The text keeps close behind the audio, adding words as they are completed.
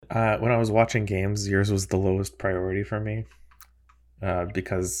When I was watching games, yours was the lowest priority for me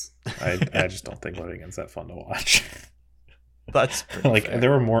because I just don't think loading is that fun to watch. That's pretty Like fair. there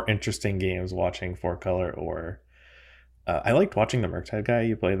were more interesting games watching Four Color or I liked watching the Murktide guy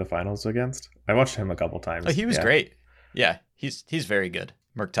you play the finals against. I watched him a couple Oh, times. he was Yeah, great. Yeah, he's very good.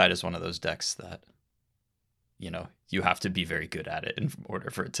 Murktide is one of those decks that you have to be very good at it in order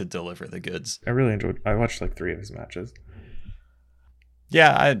for it to deliver the goods. I really enjoyed. I watched like three of his matches.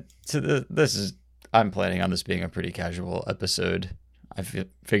 Yeah, this is I'm planning on this being a pretty casual episode.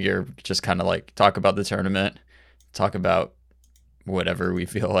 Figure just kind of like talk about the tournament, talk about whatever we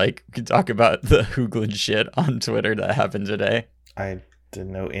feel like. We can talk about the Hooglin shit on Twitter that happened today. I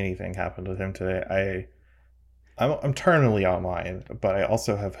didn't know anything happened with him today. I'm terminally online, but I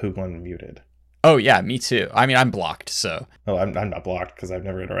also have Hooglin muted. Oh yeah, me too. I mean, I'm blocked, so Oh, I'm not blocked because I've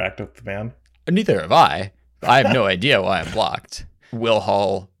never interacted with the man. neither have I. I have no idea why I'm blocked. Will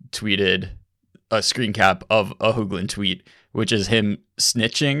Hall tweeted a screen cap of a Hooglin tweet, which is him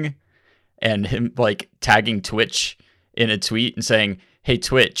snitching and him like tagging Twitch in a tweet and saying, "Hey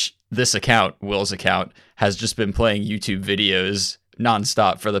Twitch, this account, Will's account, has just been playing YouTube videos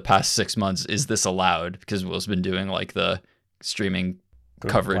nonstop for the past 6 months. Is this allowed?" Because Will's been doing like the streaming The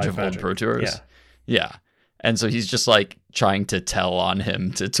coverage live of old magic. Pro Tours. Yeah. Yeah. And so he's just like trying to tell on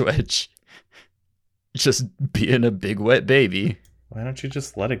him to Twitch. Just being a big wet baby. Why don't you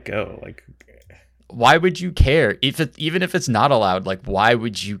just let it go? Like, Why would you care? Even if it's not allowed, like why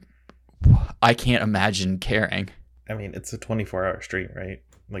would you I can't imagine caring. I mean, it's a 24-hour stream, right?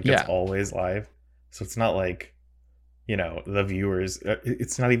 Like, it's Yeah. always live. So it's not like, the viewers,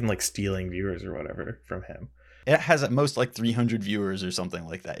 it's not even like stealing viewers or whatever from him. It has at most like 300 viewers or something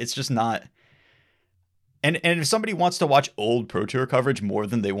like that. It's just not. And if somebody wants to watch old Pro Tour coverage more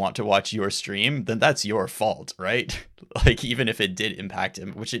than they want to watch your stream, then that's your fault, right? Like even if it did impact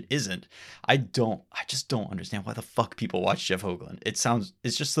him, which it isn't. I just don't understand why the fuck people watch Jeff Hoagland.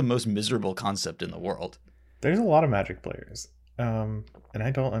 It's just the most miserable concept in the world. There's a lot of Magic players, and I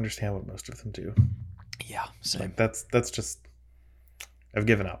don't understand what most of them do. Yeah, same. Like, that's just, I've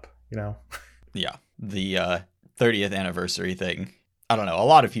given up. Yeah. The 30th anniversary thing. I don't know. A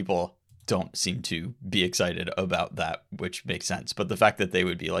lot of people don't seem to be excited about that, which makes sense. But the fact that they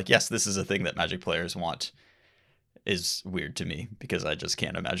would be like, yes, this is a thing that Magic players want is weird to me because I just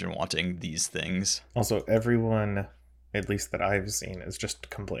can't imagine wanting these things. Also, everyone, at least that I've seen, is just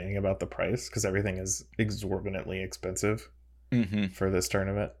complaining about the price because everything is exorbitantly expensive for this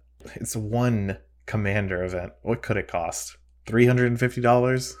tournament. It's one Commander event. What could it cost?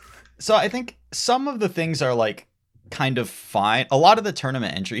 $350? So I think some of the things are like kind of fine. A lot of the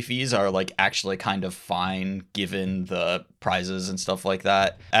tournament entry fees are like actually kind of fine given the prizes and stuff like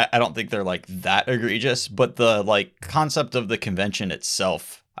that. I don't think they're like that egregious, but the like concept of the convention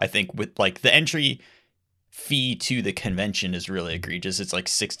itself, I think with like the entry fee to the convention is really egregious. It's like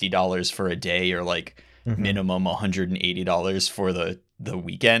 $60 for a day or like minimum $180 for the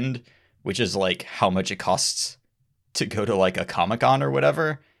weekend, which is like how much it costs to go to like a Comic-Con or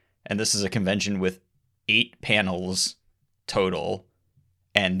whatever. And this is a convention with 8 panels total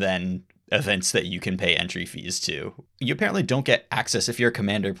and then events that you can pay entry fees to. You apparently don't get access if you're a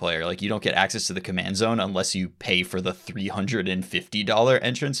Commander player. Like you don't get access to the command zone unless you pay for the $350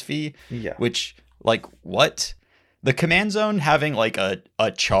 entrance fee. Yeah. Which, like, what? The command zone having like a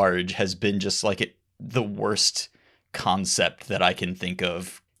charge has been just like the worst concept that I can think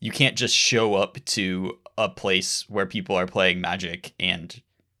of. You can't just show up to a place where people are playing Magic and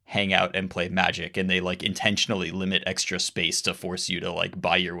hang out and play Magic, and they like intentionally limit extra space to force you to like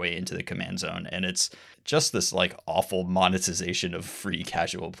buy your way into the command zone. And it's just this like awful monetization of free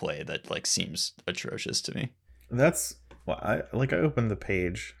casual play that like seems atrocious to me. That's well, I opened the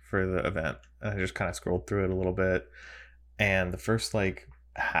page for the event and I just kind of scrolled through it a little bit, and the first like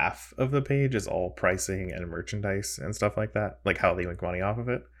half of the page is all pricing and merchandise and stuff like that, like how they make money off of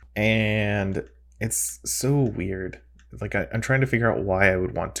it. And it's so weird. Like I'm trying to figure out why I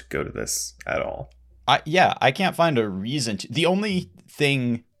would want to go to this at all. I can't find a reason to. The only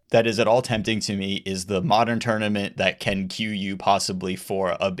thing that is at all tempting to me is the modern tournament that can queue you possibly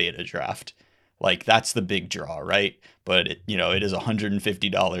for a beta draft. Like that's the big draw, right? But it is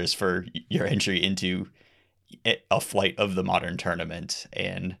 $150 for your entry into a flight of the modern tournament.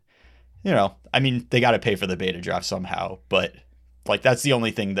 And I mean, they got to pay for the beta draft somehow, but like that's the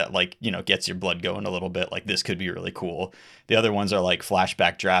only thing that like gets your blood going a little bit. Like this could be really cool. The other ones are like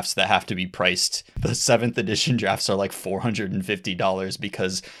flashback drafts that have to be priced. The 7th edition drafts are like $450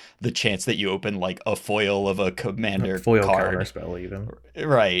 because the chance that you open like a foil of a commander Foil card, counter spell even.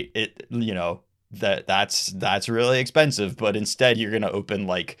 right? that's really expensive, but instead you're going to open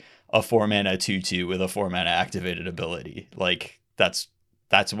like a 4-mana 2/2 with a 4-mana activated ability. Like that's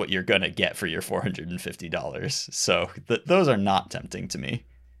what you're going to get for your $450. So those are not tempting to me.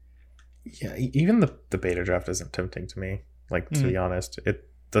 Yeah, even the beta draft isn't tempting to me. Like, to be honest, it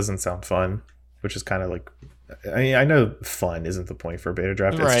doesn't sound fun, which is kind of like, I mean, I know fun isn't the point for a beta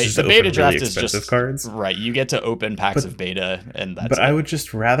draft. Right. It's just the beta really draft is just cards. Right. You get to open packs of beta, and that's. But I would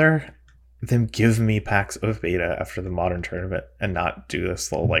just rather them give me packs of beta after the modern tournament and not do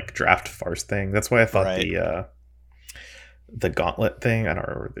this little like draft farce thing. That's why I thought the gauntlet thing, I don't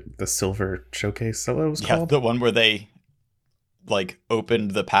remember, the silver showcase, is that what it was called? The one where they like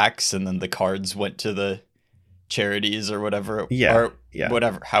opened the packs and then the cards went to the charities or whatever.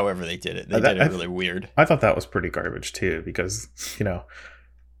 Whatever, however they did it. They did it really weird. I thought that was pretty garbage too, because, you know,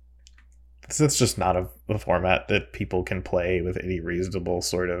 it's just not a format that people can play with any reasonable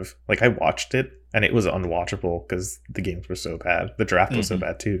sort of, like, I watched it and it was unwatchable because the games were so bad. The draft was so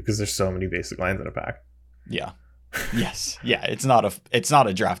bad too, because there's so many basic lines in a pack. Yeah. Yes. Yeah. It's not a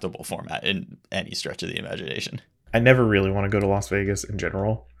draftable format in any stretch of the imagination. I never really want to go to Las Vegas in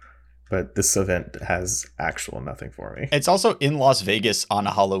general, but this event has actual nothing for me. It's also in Las Vegas on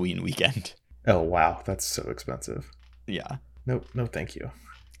a Halloween weekend. Oh, wow. That's so expensive. Yeah. No, thank you.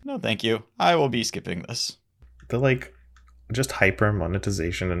 No, thank you. I will be skipping this. The, like, just hyper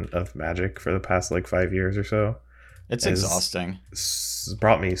monetization of Magic for the past, like, 5 years or so. It's exhausting.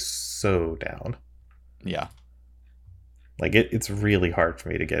 Brought me so down. Yeah. Like, it's really hard for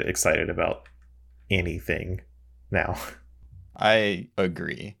me to get excited about anything now. I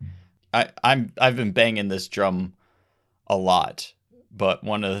agree. I've been banging this drum a lot, but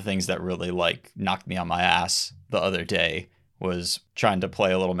one of the things that really like knocked me on my ass the other day was trying to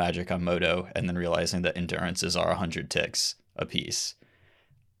play a little Magic on Moto and then realizing that endurances are 100 ticks a piece,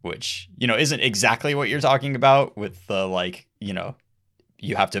 which, you know, isn't exactly what you're talking about with the, like, you know,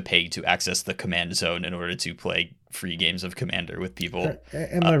 you have to pay to access the command zone in order to play free games of Commander with people.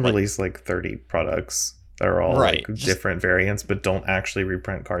 And they release like 30 products that are all right, like different variants, but don't actually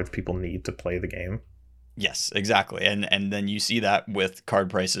reprint cards people need to play the game. Yes, exactly. And then you see that with card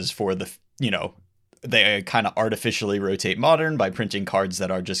prices for the, you know, they kind of artificially rotate Modern by printing cards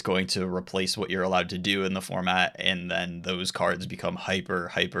that are just going to replace what you're allowed to do in the format. And then those cards become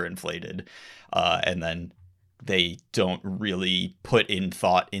hyper inflated. And then they don't really put in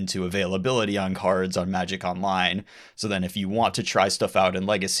thought into availability on cards on Magic Online. So then if you want to try stuff out in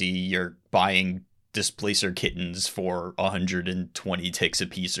Legacy, you're buying Displacer kittens for 120 ticks a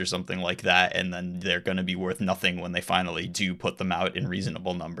piece or something like that, and then they're going to be worth nothing when they finally do put them out in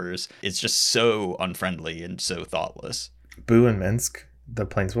reasonable numbers. It's just so unfriendly and so thoughtless. Boo and Minsk, the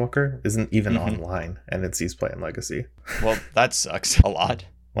Planeswalker, isn't even online, and it sees play in Legacy. Well, that sucks a lot.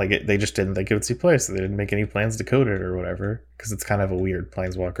 Like, they just didn't think it would see play, so they didn't make any plans to code it or whatever, because it's kind of a weird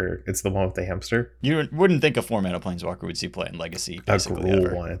Planeswalker. It's the one with the hamster. You wouldn't think a 4-mana Planeswalker would see play in Legacy, basically. A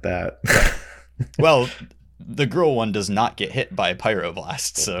Gruul one at that. Well, the Gruul one does not get hit by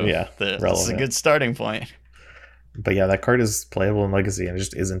Pyroblast, so yeah, that's a good starting point. But yeah, that card is playable in Legacy, and it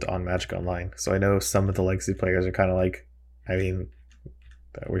just isn't on Magic Online. So I know some of the Legacy players are kind of like, I mean,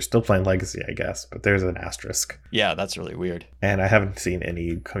 we're still playing Legacy, I guess, but there's an asterisk. Yeah, that's really weird. And I haven't seen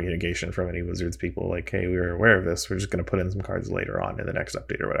any communication from any Wizards people like, hey, we were aware of this. We're just going to put in some cards later on in the next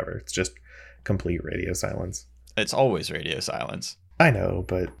update or whatever. It's just complete radio silence. It's always radio silence. I know,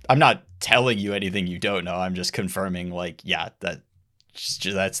 but I'm not telling you anything you don't know. I'm just confirming, like, yeah,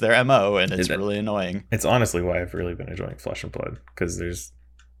 that's their MO, and it's really annoying. It's honestly why I've really been enjoying Flesh and Blood, because there's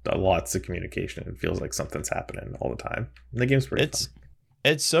lots of communication. It feels like something's happening all the time. And the game's pretty fun.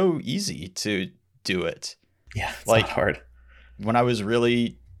 It's so easy to do it. Yeah, it's like not hard. When I was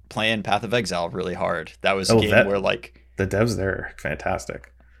really playing Path of Exile really hard, that was a game where, like, the devs there are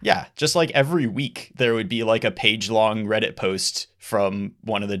fantastic. Yeah, just like every week there would be like a page-long Reddit post from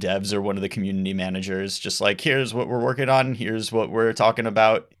one of the devs or one of the community managers, just like, here's what we're working on, here's what we're talking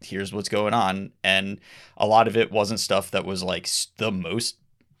about, here's what's going on. And a lot of it wasn't stuff that was like the most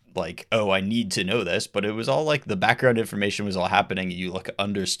like, oh, I need to know this, but it was all like the background information was all happening. You like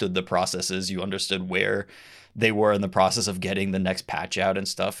understood the processes, you understood where they were in the process of getting the next patch out and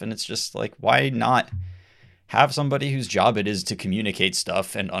stuff. And it's just like, why not have somebody whose job it is to communicate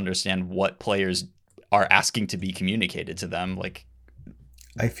stuff and understand what players are asking to be communicated to them? Like,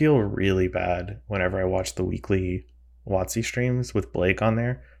 I feel really bad whenever I watch the weekly WotC streams with Blake on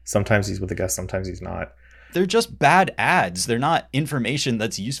there. Sometimes he's with a guest, sometimes he's not. They're just bad ads. They're not information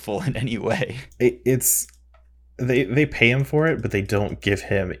that's useful in any way. It's they pay him for it, but they don't give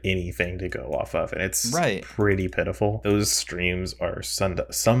him anything to go off of, and it's pretty pitiful. Those streams are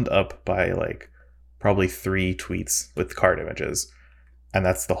summed up by like probably 3 tweets with card images, and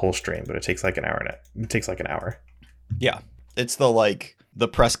that's the whole stream. But it takes like an hour. It takes like an hour. Yeah, it's the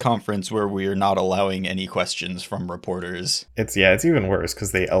press conference where we're not allowing any questions from reporters. It's even worse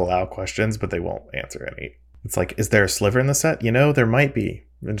because they allow questions, but they won't answer any. It's like, is there a sliver in the set? There might be.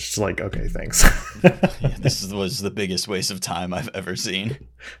 And it's just like, okay, thanks. Yeah, was the biggest waste of time I've ever seen.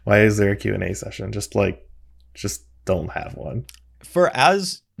 Why is there a Q&A session? Just don't have one. For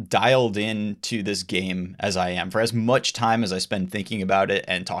as dialed in to this game as I am, for as much time as I spend thinking about it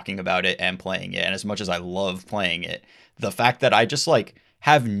and talking about it and playing it, and as much as I love playing it, the fact that I just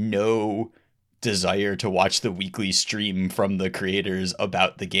have no desire to watch the weekly stream from the creators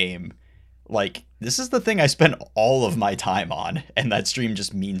about the game, this is the thing I spend all of my time on, and that stream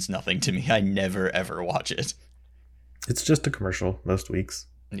just means nothing to me. I never ever watch it. It's just a commercial most weeks.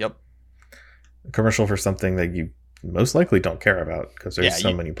 Yep. A commercial for something that you most likely don't care about because there's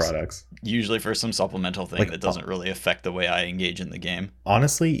so many products. Usually for some supplemental thing that doesn't really affect the way I engage in the game.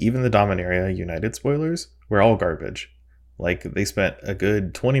 Honestly, even the Dominaria United spoilers were all garbage. They spent a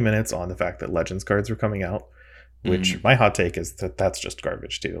good 20 minutes on the fact that Legends cards were coming out, which my hot take is that that's just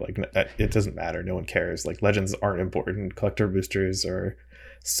garbage too. It doesn't matter. No one cares. Legends aren't important. Collector boosters are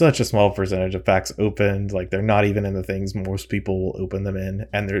such a small percentage of packs opened. They're not even in the things most people will open them in.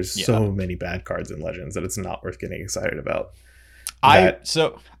 And there's so many bad cards in Legends that it's not worth getting excited about. I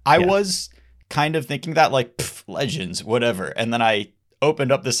was kind of thinking that Legends, whatever. And then I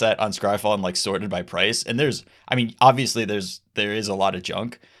opened up the set on Scryfall and sorted by price. And obviously there is a lot of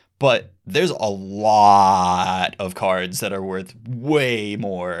junk, but there's a lot of cards that are worth way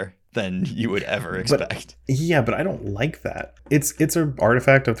more than you would ever expect. But I don't like that. It's an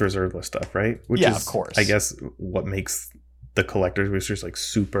artifact of the reserve list stuff, right? Which is, of course, I guess, what makes the collector's boosters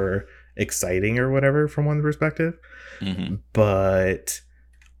super exciting or whatever from one perspective. Mm-hmm. But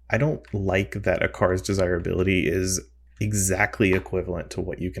I don't like that a card's desirability is exactly equivalent to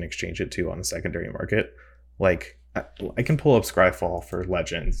what you can exchange it to on the secondary market. I can pull up Scryfall for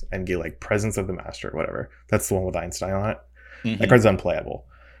Legends and get Presence of the Master or whatever. That's the one with Einstein on it. Mm-hmm. That card's unplayable,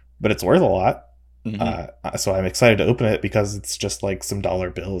 but it's worth a lot. Mm-hmm. So I'm excited to open it because it's just some dollar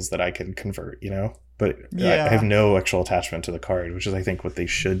bills that I can convert, But I have no actual attachment to the card, which is I think what they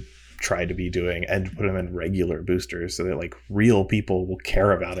should try to be doing, and put them in regular boosters so that real people will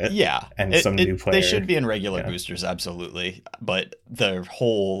care about it. Yeah, and new player. They should be in regular boosters, absolutely. But their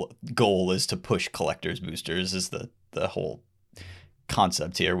whole goal is to push collectors boosters. Is the whole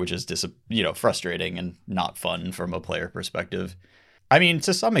concept here, which is frustrating and not fun from a player perspective. I mean,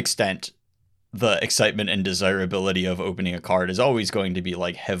 to some extent, the excitement and desirability of opening a card is always going to be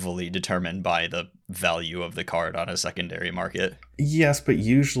heavily determined by the value of the card on a secondary market. Yes, but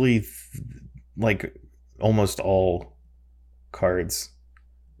usually almost all cards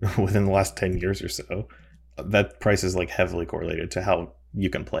within the last 10 years or so, that price is heavily correlated to how you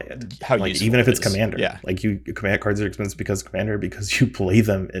can play it. How even if it's Commander. Yeah. Command cards are expensive because Commander, because you play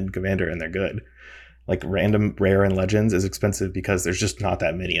them in Commander and they're good. Random rare and Legends is expensive because there's just not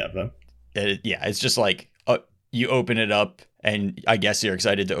that many of them. It's just you open it up and I guess you're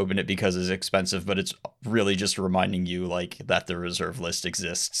excited to open it because it's expensive, but it's really just reminding you that the reserve list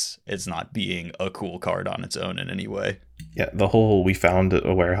exists. It's not being a cool card on its own in any way. Yeah, the whole we found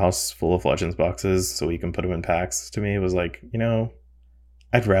a warehouse full of Legends boxes so we can put them in packs to me was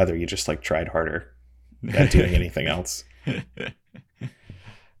I'd rather you just tried harder at doing anything else.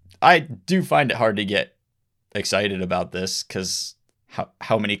 I do find it hard to get excited about this because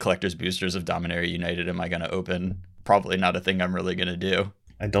how many collector's boosters of Dominaria United am I going to open? Probably not a thing I'm really going to do.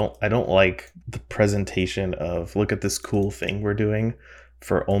 I don't like the presentation of look at this cool thing we're doing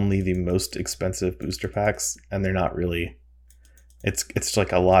for only the most expensive booster packs, and they're not really. It's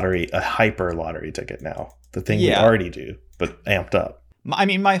like a lottery, a hyper lottery ticket now. The thing we already do, but amped up. I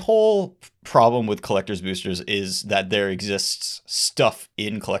mean, my whole problem with collector's boosters is that there exists stuff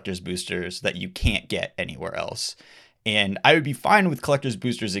in collector's boosters that you can't get anywhere else. And I would be fine with collector's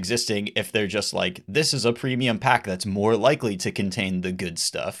boosters existing if they're just this is a premium pack that's more likely to contain the good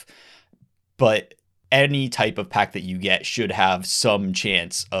stuff. But any type of pack that you get should have some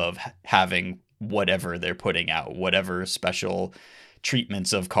chance of having whatever they're putting out, whatever special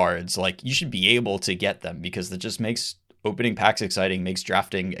treatments of cards. You should be able to get them because that just makes opening packs exciting, makes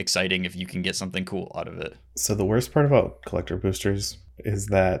drafting exciting if you can get something cool out of it. So the worst part about collector boosters is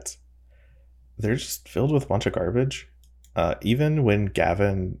that they're just filled with a bunch of garbage. Even when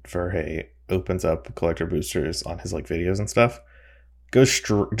Gavin Verhey opens up collector boosters on his videos and stuff,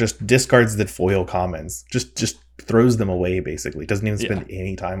 just discards the foil commons, just throws them away. Basically, doesn't even spend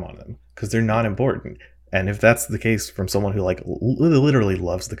any time on them because they're not important. And if that's the case from someone who literally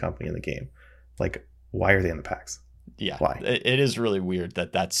loves the company and the game, why are they in the packs? Yeah, Why? it is really weird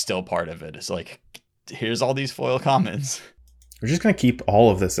that that's still part of it. It's like, here's all these foil commons. We're just gonna keep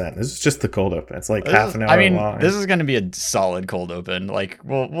all of this in. This is just the cold open. It's like half an hour I mean, long. this is going to be a solid cold open. Like,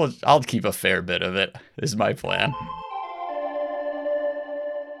 I'll keep a fair bit of it. Is my plan.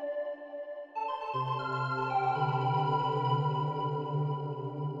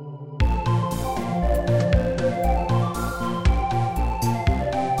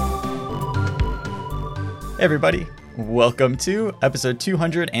 Hey everybody, welcome to episode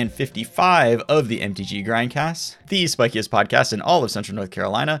 255 of the MTG Grindcast, the spikiest podcast in all of Central North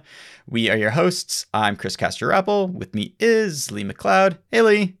Carolina. We are your hosts. I'm Chris Castor-Rappel. With me is Lee McLeod. Hey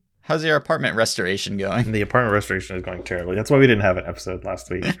Lee, how's your apartment restoration going? The apartment restoration is going terribly. That's why we didn't have an episode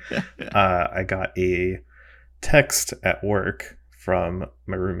last week. I got a text at work from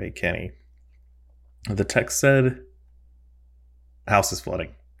my roommate Kenny. The text said, "House is flooding,"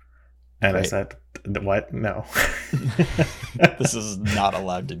 and Right. I said, "What? No." This is not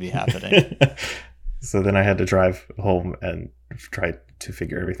allowed to be happening. So then I had to drive home and try to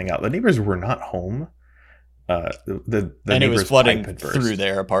figure everything out. The neighbors were not home. The And it was neighbor's flooding pipe had burst. through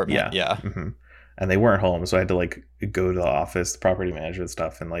their apartment. Yeah. hmm And they weren't home, so I had to like go to the office, the property management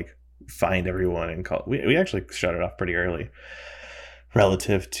stuff, and like find everyone and call. We actually shut it off pretty early,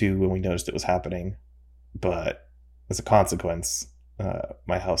 relative to when we noticed it was happening. But as a consequence,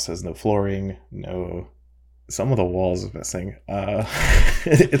 my house has no flooring, some of the walls are missing.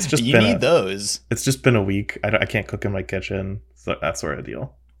 It's just You need those. It's just been a week. I can't cook in my kitchen, so that sort of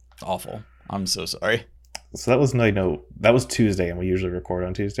deal. Awful. I'm so sorry. So that was that was Tuesday, and we usually record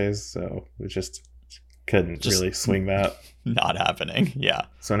on Tuesdays, so we just couldn't really swing that. Not happening. Yeah.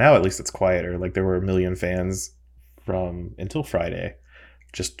 So now at least it's quieter. Like there were a million fans until Friday,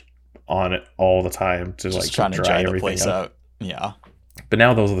 just on it all the time to Just like trying to dry dry the everything place up. out. Yeah. But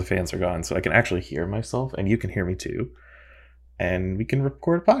now those of the fans are gone, so I can actually hear myself, and you can hear me too, and we can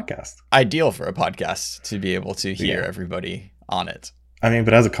record a podcast. Ideal for a podcast to be able to hear Yeah. everybody on it. I mean,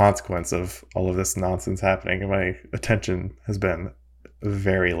 but as a consequence of all of this nonsense happening, my attention has been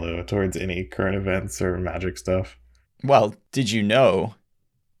very low towards any current events or Magic stuff. Well, did you know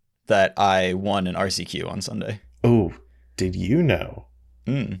that I won an RCQ on Sunday? Oh, did you know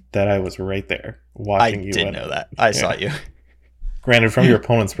that I was right there I watching you did win? know that. I saw you. Granted, from your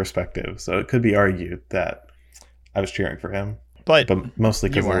opponent's perspective, so it could be argued that I was cheering for him, But but mostly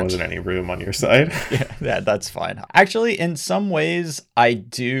because You there weren't. wasn't any room on your side. yeah, that's fine. Actually, in some ways, I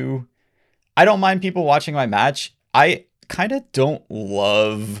don't mind people watching my match. I kind of don't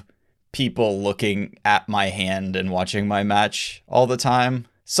love people looking at my hand and watching my match all the time.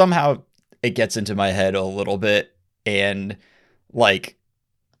 Somehow it gets into my head a little bit, and like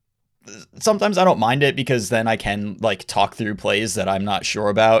sometimes I don't mind it because then I can like talk through plays that I'm not sure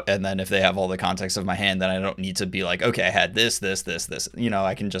about, and then if they have all the context of my hand, then I don't need to be like, okay, I had this.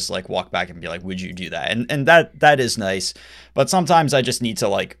 I can just like walk back and be like, would you do that? And that is nice. But sometimes I just need to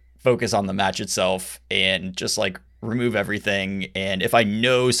like focus on the match itself and just like remove everything. And if I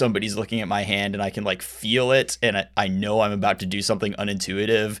know somebody's looking at my hand and I can like feel it, and I know I'm about to do something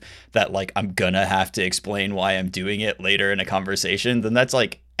unintuitive that like I'm gonna have to explain why I'm doing it later in a conversation, then that's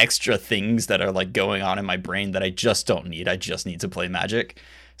like extra things that are like going on in my brain that I just don't need. I just need to play Magic.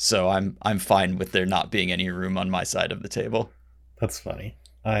 So I'm fine with there not being any room on my side of the table. That's funny.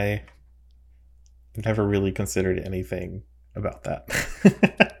 I never really considered anything about that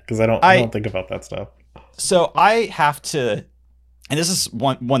because I don't think about that stuff. So I have to, and this is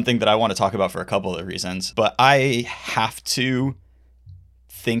one thing that I want to talk about for a couple of reasons, but I have to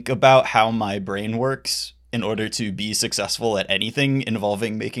think about how my brain works in order to be successful at anything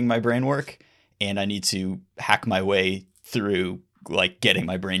involving making my brain work. And I need to hack my way through like getting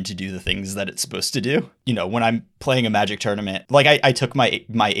my brain to do the things that it's supposed to do. You know, when I'm playing a Magic tournament, like I took my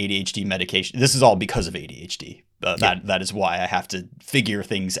ADHD medication. This is all because of ADHD. That is why I have to figure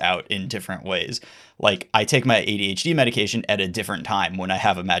things out in different ways. Like I take my ADHD medication at a different time when I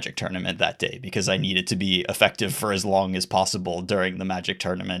have a Magic tournament that day because I need it to be effective for as long as possible during the Magic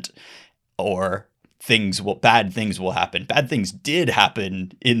tournament, or bad things will happen. Bad things did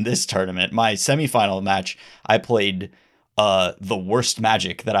happen in this tournament. My semifinal match, I played the worst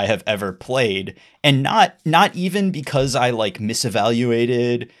Magic that I have ever played, and not even because I like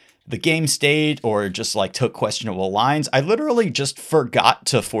misevaluated the game state or just like took questionable lines. I literally just forgot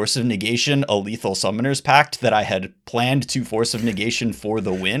to Force of Negation a Lethal Summoner's Pact that I had planned to Force of Negation for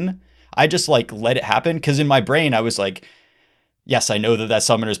the win. I just like let it happen because in my brain I was like, yes, I know that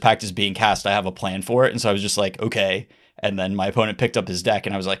Summoner's Pact is being cast. I have a plan for it. And so I was just like, okay. And then my opponent picked up his deck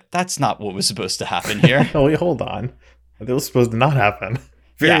and I was like, that's not what was supposed to happen here. Oh, wait, hold on. That was supposed to not happen.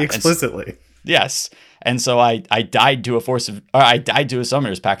 Very Yeah, explicitly. Yes. And so I died to I died to a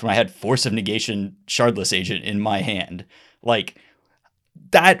Summoner's Pact when I had Force of Negation Shardless Agent in my hand. Like,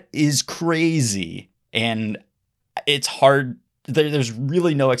 that is crazy. And it's hard. There's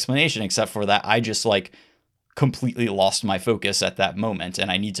really no explanation except for that I just like completely lost my focus at that moment.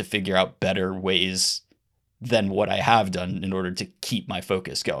 And I need to figure out better ways than what I have done in order to keep my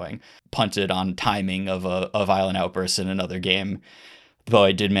focus going. Punted on timing of a violent outburst in another game. Though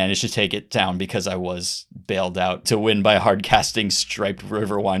I did manage to take it down because I was bailed out to win by hard casting Striped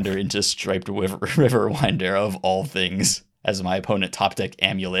Riverwinder into Striped Riverwinder of all things, as my opponent top deck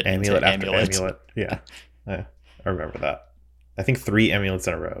Amulet Amulet into after Amulet. Amulet. Yeah. I remember that. I think 3 amulets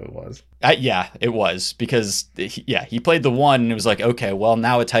in a row it was. Yeah, it was because he played the one and it was like, okay, well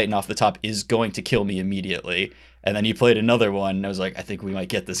now a Titan off the top is going to kill me immediately. And then he played another one and I was like, I think we might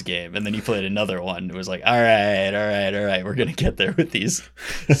get this game. And then he played another one and it was like, all right, we're gonna get there with these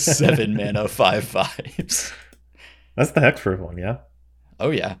 7 mana 5/5s. That's the Hexproof one, yeah? Oh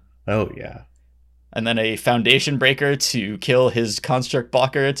yeah. Oh yeah. And then a Foundation Breaker to kill his Construct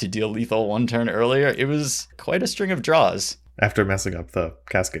Blocker to deal lethal 1 turn earlier. It was quite a string of draws. After messing up the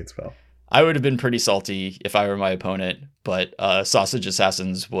Cascade spell. I would have been pretty salty if I were my opponent, but Sausage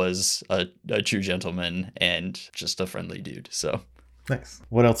Assassins was a true gentleman and just a friendly dude. So nice.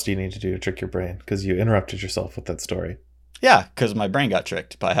 What else do you need to do to trick your brain? Because you interrupted yourself with that story. Yeah, because my brain got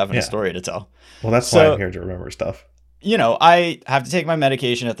tricked by having a story to tell. Well, that's why I'm here to remember stuff. You know, I have to take my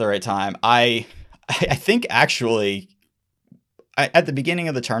medication at the right time. I think actually, at the beginning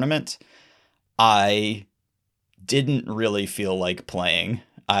of the tournament, I didn't really feel like playing.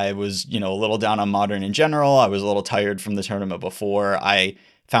 I was, a little down on Modern in general. I was a little tired from the tournament before. I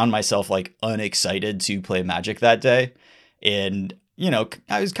found myself like unexcited to play Magic that day. And,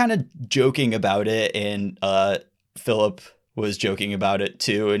 I was kind of joking about it. And Philip was joking about it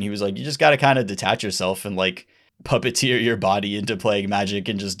too. And he was like, you just got to kind of detach yourself and like puppeteer your body into playing Magic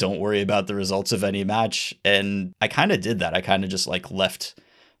and just don't worry about the results of any match. And I kind of did that. I kind of just like left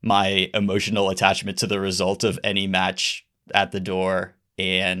my emotional attachment to the result of any match at the door.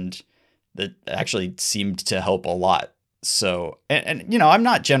 And that actually seemed to help a lot. So, and I'm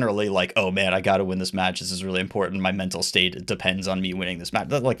not generally like, oh man, I got to win this match. This is really important. My mental state depends on me winning this match.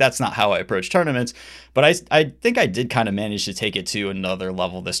 Like, that's not how I approach tournaments. But I think I did kind of manage to take it to another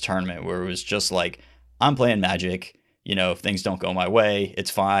level this tournament where it was just like, I'm playing Magic. If things don't go my way, it's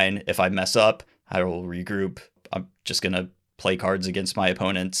fine. If I mess up, I will regroup. I'm just going to play cards against my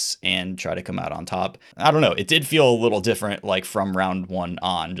opponents and try to come out on top. I don't know. It did feel a little different, like from round 1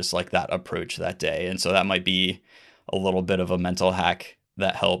 on, just like that approach that day. And so that might be a little bit of a mental hack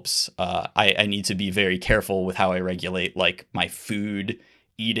that helps. I need to be very careful with how I regulate like my food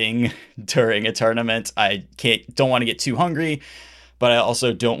eating during a tournament. I don't want to get too hungry, but I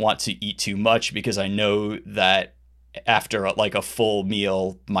also don't want to eat too much because I know that after like a full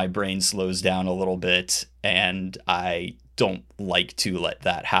meal, my brain slows down a little bit and I don't like to let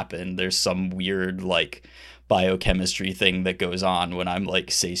that happen. There's some weird like biochemistry thing that goes on when I'm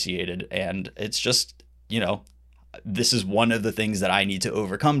like satiated, and it's just, this is one of the things that I need to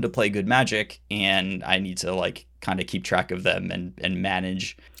overcome to play good Magic, and I need to like kind of keep track of them and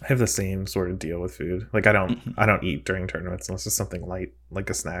manage. I have the same sort of deal with food. Like I don't eat during tournaments unless it's something light, like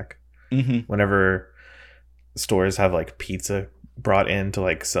a snack. Mm-hmm. Whenever stores have like pizza brought in to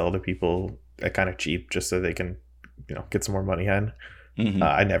like sell to people at kind of cheap just so they can get some more money in. Mm-hmm.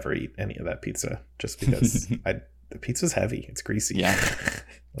 I never eat any of that pizza just because the pizza's heavy. It's greasy. Yeah.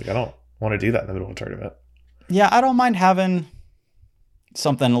 Like I don't want to do that in the middle of a tournament. Yeah, I don't mind having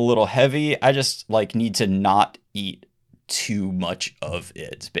something a little heavy. I just like need to not eat too much of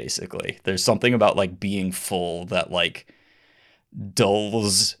it, basically. There's something about like being full that like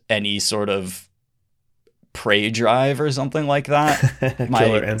dulls any sort of prey drive or something like that.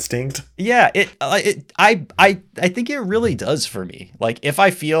 Killer instinct. Yeah, I think it really does for me. Like if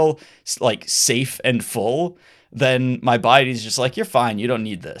I feel like safe and full, then my body's just like, you're fine, you don't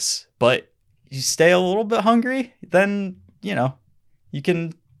need this. But you stay a little bit hungry, then you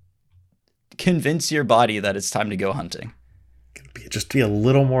can convince your body that it's time to go hunting. Just be a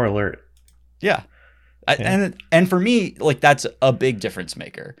little more alert. Yeah. And for me, like that's a big difference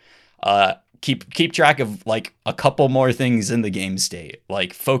maker. Keep track of like a couple more things in the game state.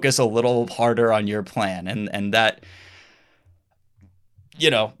 Like focus a little harder on your plan, and that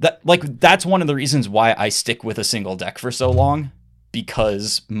that's one of the reasons why I stick with a single deck for so long,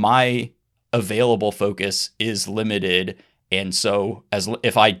 because my available focus is limited, and so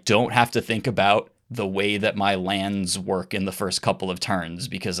if I don't have to think about the way that my lands work in the first couple of turns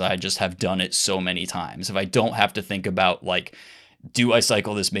because I just have done it so many times, if I don't have to think about like do I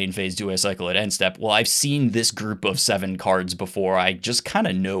cycle this main phase? Do I cycle at end step? Well, I've seen this group of 7 cards before. I just kind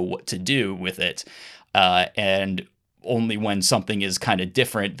of know what to do with it. And only when something is kind of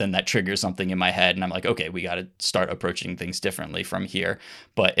different, then that triggers something in my head. And I'm like, okay, we got to start approaching things differently from here.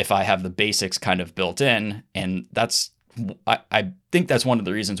 But if I have the basics kind of built in, and I think that's one of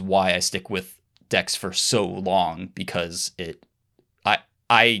the reasons why I stick with decks for so long, because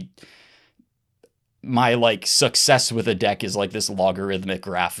my like success with a deck is like this logarithmic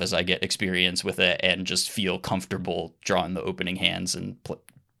graph as I get experience with it and just feel comfortable drawing the opening hands and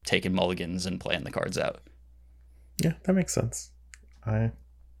taking mulligans and playing the cards out. Yeah, that makes sense.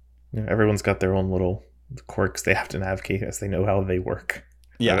 Everyone's got their own little quirks they have to navigate as they know how they work.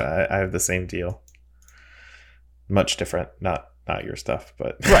 Yeah, I have the same deal. Much different, not your stuff,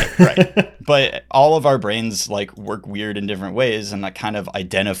 but right. But all of our brains like work weird in different ways, and that kind of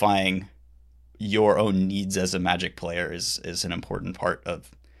identifying your own needs as a Magic player is an important part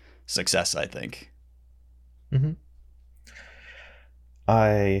of success, I think. Mm-hmm.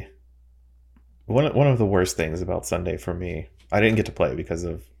 One of the worst things about Sunday for me, I didn't get to play because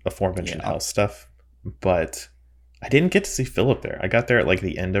of aforementioned house stuff, but I didn't get to see Philip there. I got there at like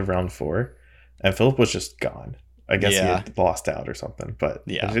the end of round 4, and Philip was just gone. I guess he had lost out or something, but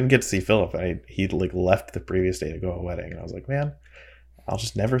I didn't get to see Philip. He like left the previous day to go to a wedding, and I was like, man, I'll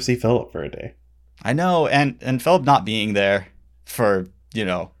just never see Philip for a day. I know, and Philip not being there for,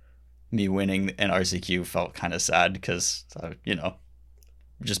 me winning an RCQ felt kind of sad because, we've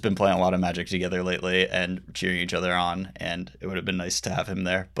just been playing a lot of Magic together lately and cheering each other on, and it would have been nice to have him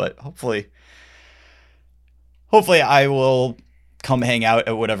there. But hopefully I will come hang out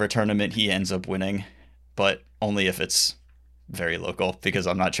at whatever tournament he ends up winning, but only if it's very local, because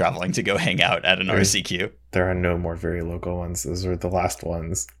I'm not traveling to go hang out at an RCQ. There are no more very local ones. Those are the last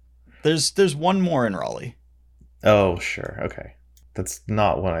ones. There's one more in Raleigh. Oh, sure. Okay. That's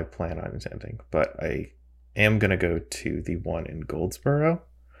not what I plan on attending, but I am going to go to the one in Goldsboro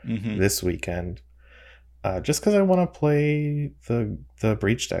this weekend, just because I want to play the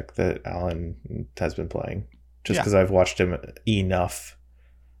Breach deck that Alan has been playing, just because I've watched him enough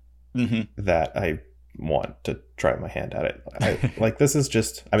that I want to try my hand at it. This is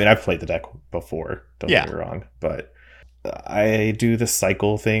just, I've played the deck before, don't get me wrong, but I do the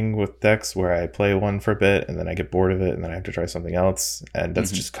cycle thing with decks where I play one for a bit and then I get bored of it and then I have to try something else, and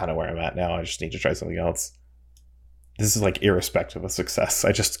that's just kind of where I'm at now. I just need to try something else. This is like irrespective of success.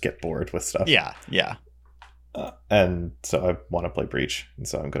 I just get bored with stuff. Yeah. And so I want to play Breach, and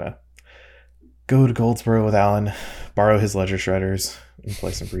so I'm gonna go to Goldsboro with Alan, borrow his Ledger Shredders, and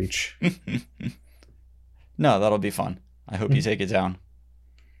play some Breach. No, that'll be fun. I hope you take it down.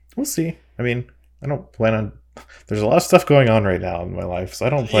 We'll see. I don't plan on... There's a lot of stuff going on right now in my life, so I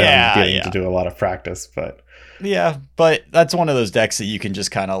don't plan on getting to do a lot of practice, but... Yeah, but that's one of those decks that you can just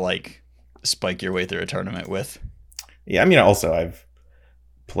kind of like spike your way through a tournament with. Yeah, also I've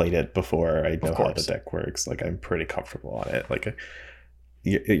played it before. I know how the deck works. Like, I'm pretty comfortable on it. Like,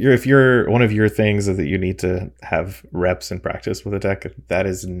 if you're one of your things is that you need to have reps and practice with a deck, that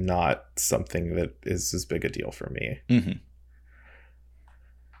is not something that is as big a deal for me.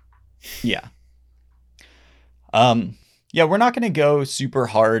 Yeah. We're not going to go super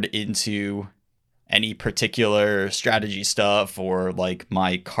hard into any particular strategy stuff or like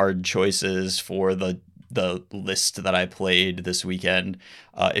my card choices for the list that I played this weekend.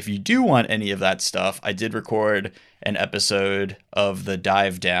 If you do want any of that stuff, I did record an episode of the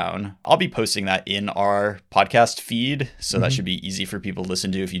Dive Down. I'll be posting that in our podcast feed, so that should be easy for people to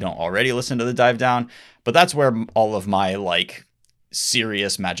listen to if you don't already listen to the Dive Down. But that's where all of my like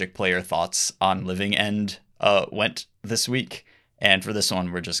serious Magic player thoughts on Living End went this week. And for this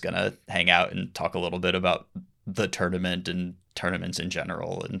one, we're just gonna hang out and talk a little bit about the tournament and tournaments in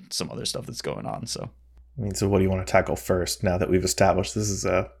general and some other stuff that's going on. So what do you want to tackle first, now that we've established this is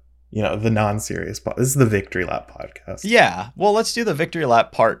the non-serious part? This is the Victory Lap podcast. Yeah, well, let's do the Victory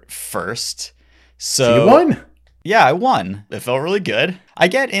Lap part first. So you won? Yeah, I won. It felt really good. I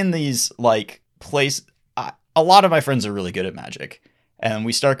get in these like a lot of my friends are really good at Magic, and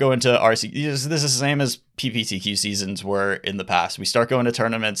we start going to RC. This is the same as PPTQ seasons were in the past. We start going to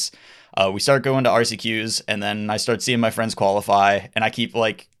tournaments, we start going to RCQs, and then I start seeing my friends qualify, and I keep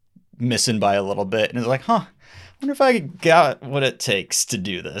like missing by a little bit, and it's like, I wonder if I got what it takes to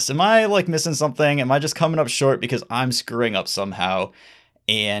do this. Am I like missing something? Am I just coming up short because I'm screwing up somehow?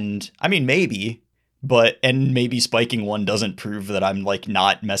 And maybe, and maybe spiking one doesn't prove that I'm like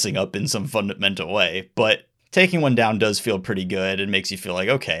not messing up in some fundamental way, but taking one down does feel pretty good and makes you feel like,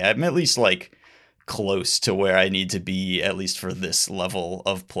 okay, I'm at least like close to where I need to be, at least for this level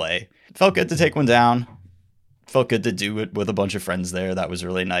of play. It felt good to take one down. Felt good to do it with a bunch of friends there. That was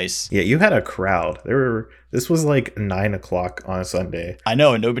really nice. Yeah, you had a crowd. This was like 9 o'clock on a Sunday. I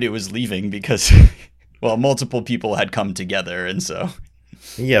know, and nobody was leaving because, well, multiple people had come together, and so.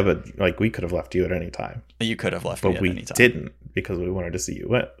 Yeah, but like we could have left you at any time. You could have left me at any time. But we didn't because we wanted to see you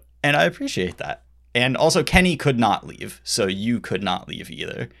win. And I appreciate that. And also, Kenny could not leave, so you could not leave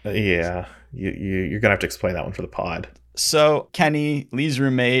either. Yeah, you're gonna have to explain that one for the pod. So Kenny, Lee's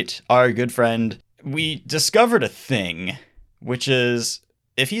roommate, our good friend, we discovered a thing, which is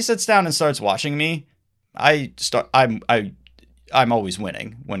if he sits down and starts watching me, I'm always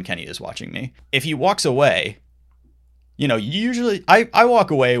winning when Kenny is watching me. If he walks away, usually I walk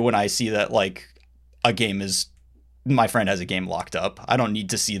away when I see that like my friend has a game locked up. I don't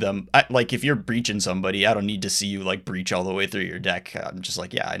need to see them. Like if you're breaching somebody, I don't need to see you like breach all the way through your deck. I'm just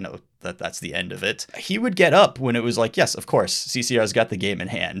like, yeah, I know that's the end of it. He would get up when it was like, yes, of course, CCR's got the game in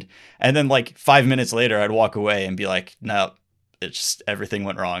hand. And then like 5 minutes later, I'd walk away and be like, no, it's just everything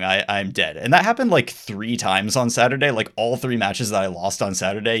went wrong. I'm dead. And that happened like 3 times on Saturday. Like all 3 matches that I lost on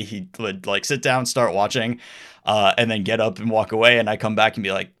Saturday, he would like sit down, start watching, and then get up and walk away. And I come back and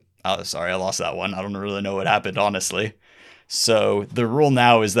be like, oh, sorry, I lost that one. I don't really know what happened, honestly. So the rule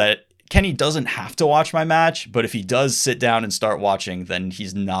now is that Kenny doesn't have to watch my match, but if he does sit down and start watching, then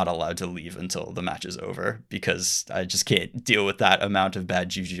he's not allowed to leave until the match is over because I just can't deal with that amount of bad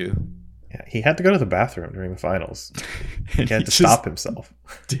juju. Yeah, he had to go to the bathroom during the finals. He had to stop himself.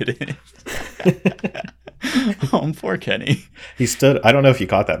 Did it? Oh, poor Kenny. He stood, I don't know if you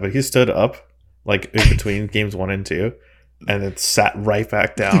caught that, but he stood up like in between games 1 and 2. And then sat right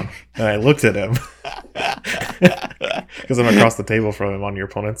back down. And I looked at him because I'm across the table from him on your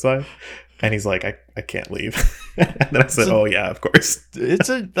opponent's side. And he's like, I can't leave. And then I said, oh yeah, of course.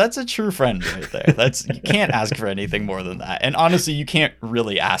 That's a true friend right there. You can't ask for anything more than that. And honestly, you can't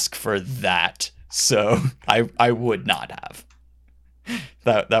really ask for that. So I would not have.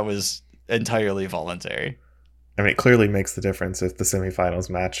 That was entirely voluntary. I mean, it clearly makes the difference if the semifinals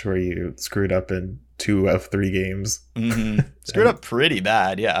match where you screwed up in 2 of 3 games. Mm-hmm. Screwed up pretty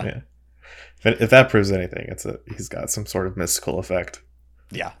bad, yeah. If that proves anything, he's got some sort of mystical effect.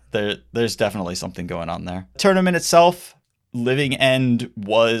 Yeah, there's definitely something going on there. Tournament itself, Living End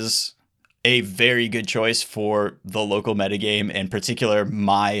was a very good choice for the local metagame, in particular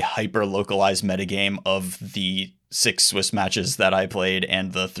my hyper-localized metagame of the 6 Swiss matches that I played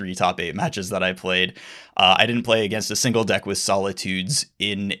and the 3 top 8 matches that I played. I didn't play against a single deck with Solitudes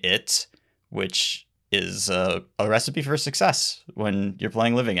in it, which is a recipe for success when you're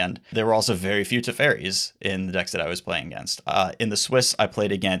playing Living End. There were also very few Teferis in the decks that I was playing against. In the Swiss, I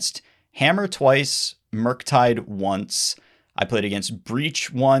played against Hammer twice, Murktide once, I played against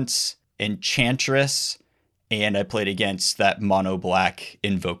Breach once, Enchantress, and I played against that mono black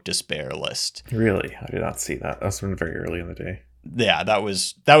Invoke Despair list. Really? I did not see that. That was from very early in the day. Yeah, that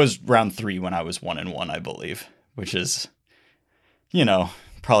was round 3 when I was 1-1, I believe, which is,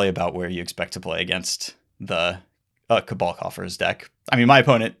 probably about where you expect to play against the Cabal Coffers deck. I mean, my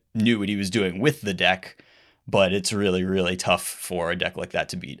opponent knew what he was doing with the deck, but it's really, really tough for a deck like that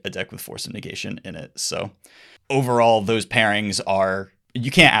to beat a deck with Force of Negation in it. So overall, those pairings you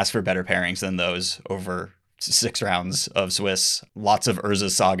can't ask for better pairings than those over 6 rounds of Swiss. Lots of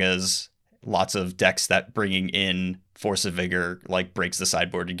Urza Sagas, lots of decks that bringing in Force of Vigor like breaks the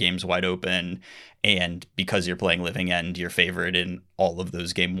sideboard games wide open, and because you're playing Living End, you're favored in all of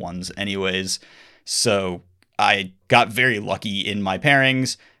those game 1s anyways. So I got very lucky in my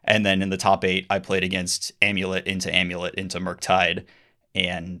pairings, and then in the top 8 I played against Amulet into Murktide,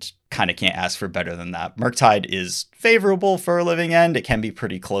 and kind of can't ask for better than that. Murktide is favorable for a Living End. It can be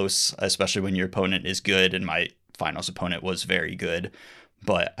pretty close, especially when your opponent is good, and my finals opponent was very good,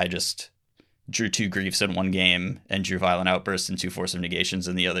 but I just drew 2 Griefs in one game and drew Violent Outburst and 2 Force of Negations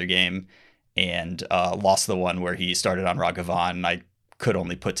in the other game, and lost the one where he started on Ragavan. I could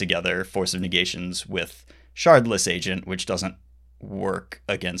only put together Force of Negations with Shardless Agent, which doesn't work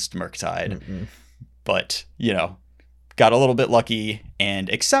against Murktide. Mm-mm. But, got a little bit lucky, and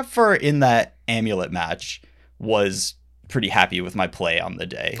except for in that Amulet match, was pretty happy with my play on the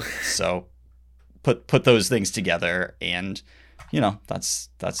day. So put those things together, and that's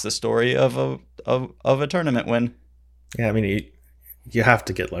the story of a tournament win. Yeah, I mean, you have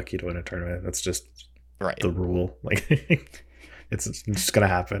to get lucky to win a tournament. That's just right. The rule. Like, it's just gonna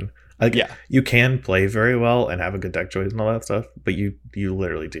happen. Yeah, you can play very well and have a good deck choice and all that stuff, but you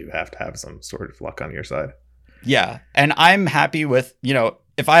literally do have to have some sort of luck on your side. Yeah, and I'm happy with,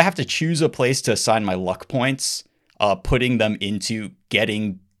 if I have to choose a place to assign my luck points, putting them into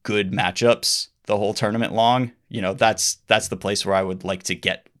getting good matchups the whole tournament long, that's the place where I would like to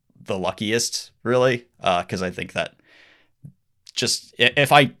get the luckiest, really, because I think that just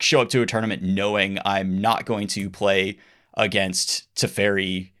if I show up to a tournament knowing I'm not going to play against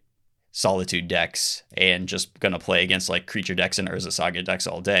Teferi Solitude decks and just going to play against like creature decks and Urza Saga decks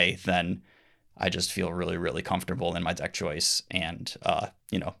all day, then I just feel really, really comfortable in my deck choice. And,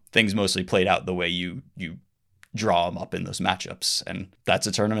 things mostly played out the way you draw them up in those matchups. And that's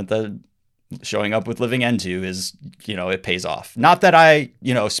a tournament that showing up with Living End to is, it pays off. Not that I,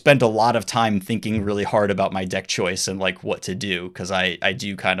 spend a lot of time thinking really hard about my deck choice and like what to do, because I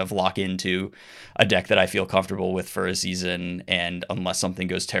do kind of lock into a deck that I feel comfortable with for a season. And unless something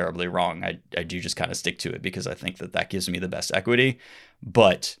goes terribly wrong, I do just kind of stick to it because I think that gives me the best equity.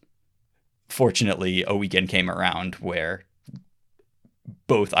 But fortunately, a weekend came around where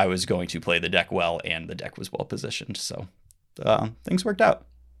both I was going to play the deck well and the deck was well positioned. So things worked out.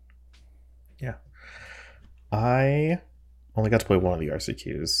 Yeah. I only got to play one of the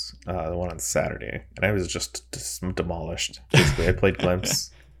RCQs, the one on Saturday, and I was just demolished. Basically, I played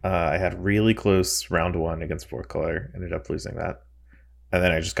Glimpse. I had really close round one against Four Color, ended up losing that. And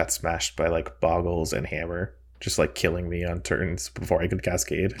then I just got smashed by like Boggles and Hammer, just like killing me on turns before I could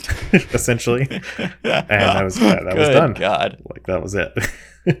cascade, essentially. And that was done. God. Like that was it.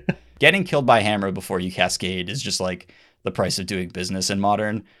 Getting killed by Hammer before you cascade is just like the price of doing business in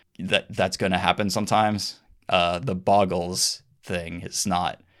Modern. That's going to happen sometimes. The Boggles thing is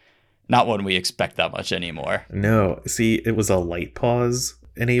not one we expect that much anymore. No, see, it was a light pause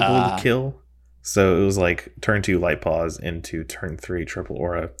enabled kill. So it was like turn 2 light pause into turn 3 triple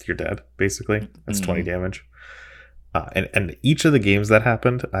aura. You're dead, basically. That's 20 damage. And each of the games that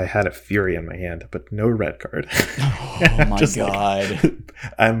happened, I had a Fury in my hand, but no red card. Oh my God. Like,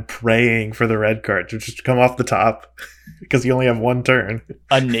 I'm praying for the red card to just come off the top because you only have one turn.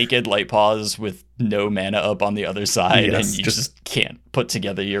 A naked light pause with no mana up on the other side, yes, and you just can't put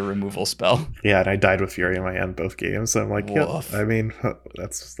together your removal spell. Yeah, and I died with Fury in my hand both games. So I'm like, yeah, I mean,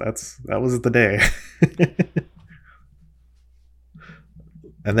 that was the day.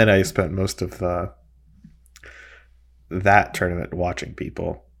 And then I spent most of that tournament watching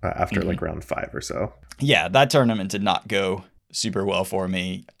people after like round 5 or so. Yeah, that tournament did not go super well for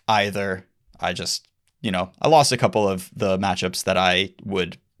me either. I just, I lost a couple of the matchups that I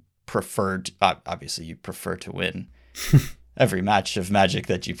would prefer. Obviously, you prefer to win every match of Magic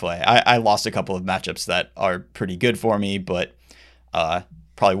that you play. I lost a couple of matchups that are pretty good for me, but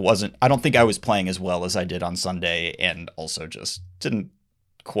probably wasn't. I don't think I was playing as well as I did on Sunday, and also just didn't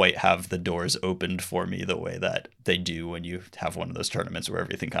quite have the doors opened for me the way that they do when you have one of those tournaments where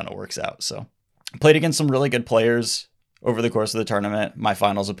everything kind of works out. So played against some really good players over the course of the tournament. My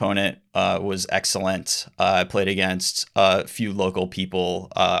finals opponent was excellent. I played against a few local people.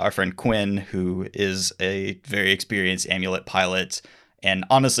 Our friend Quinn, who is a very experienced Amulet pilot, and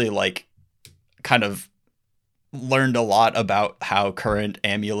honestly, like, kind of learned a lot about how current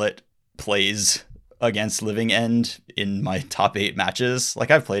Amulet plays against Living End in my top 8 matches.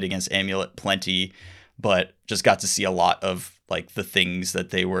 Like, I've played against Amulet plenty, but just got to see a lot of like the things that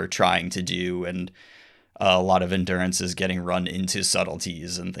they were trying to do, and a lot of endurances getting run into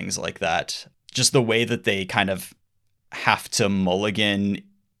subtleties and things like that. Just the way that they kind of have to mulligan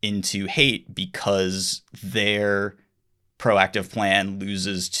into hate because their proactive plan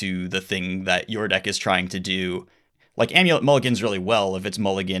loses to the thing that your deck is trying to do. Like, Amulet mulligans really well if it's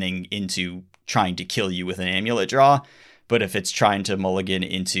mulliganing into trying to kill you with an Amulet draw, but if it's trying to mulligan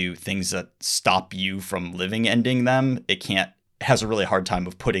into things that stop you from living ending them, it has a really hard time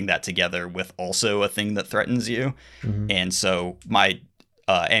of putting that together with also a thing that threatens you. Mm-hmm. And so my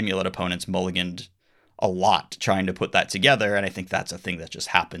Amulet opponents mulliganed a lot trying to put that together, and I think that's a thing that just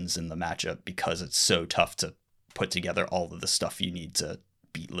happens in the matchup because it's so tough to put together all of the stuff you need to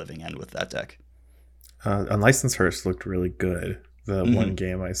beat Living End with that deck. Unlicensed Hearse looked really good. The one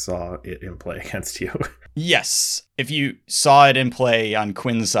game I saw it in play against you. Yes. If you saw it in play on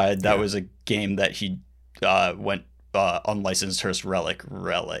Quinn's side, that was a game that he went Unlicensed Hearse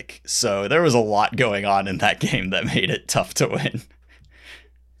Relic. So there was a lot going on in that game that made it tough to win.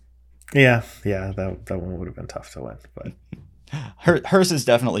 Yeah, that one would have been tough to win. But Hearse is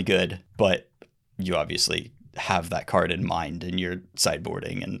definitely good, but you obviously have that card in mind in your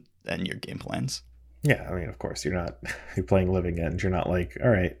sideboarding and your game plans. Yeah, I mean, of course, you're playing Living End. You're not like,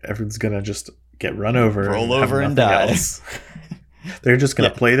 all right, everyone's going to just get run over. Roll over and die. They're just going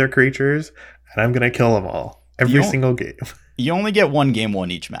to play their creatures, and I'm going to kill them all every single game. You only get 1 game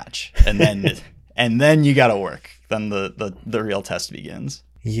 1 each match, and then and then you got to work. Then the real test begins.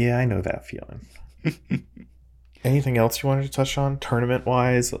 Yeah, I know that feeling. Anything else you wanted to touch on?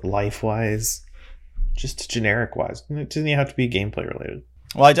 Tournament-wise, life-wise, just generic-wise? It doesn't have to be gameplay related.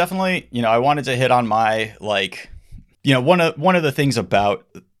 Well, I definitely, I wanted to hit on my like, one of the things about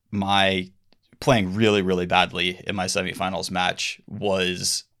my playing really, really badly in my semifinals match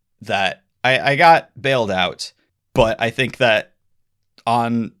was that I got bailed out. But I think that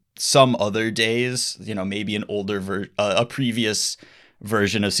on some other days, maybe an a previous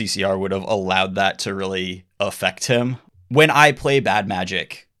version of CCR would have allowed that to really affect him. When I play bad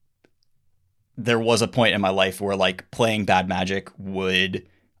Magic, there was a point in my life where like playing bad Magic would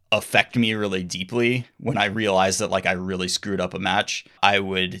affect me really deeply. When I realized that like I really screwed up a match, I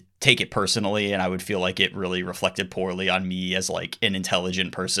would take it personally and I would feel like it really reflected poorly on me as like an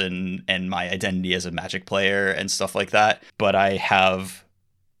intelligent person and my identity as a Magic player and stuff like that. But I have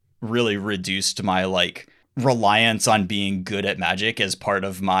really reduced my like reliance on being good at Magic as part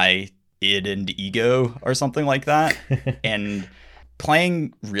of my id and ego or something like that. And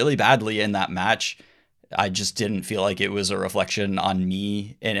playing really badly in that match, I just didn't feel like it was a reflection on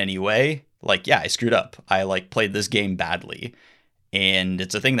me in any way. Like, yeah, I screwed up. I like played this game badly. And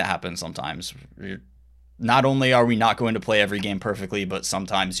it's a thing that happens sometimes. Not only are we not going to play every game perfectly, but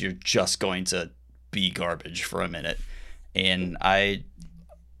sometimes you're just going to be garbage for a minute. And I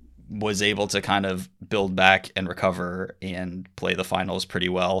was able to kind of build back and recover and play the finals pretty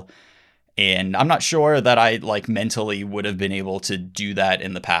well. And I'm not sure that I like mentally would have been able to do that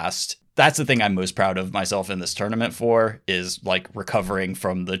in the past. That's the thing I'm most proud of myself in this tournament for, is like recovering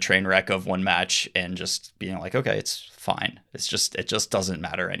from the train wreck of one match and just being like, okay, it's fine. It just doesn't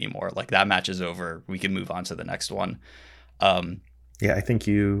matter anymore. Like that match is over. We can move on to the next one. Yeah, I think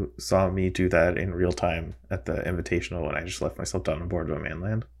you saw me do that in real time at the Invitational when I just left myself down on board of a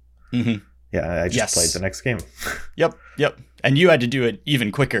manland. Mm-hmm. Yeah, I just played the next game. Yep. And you had to do it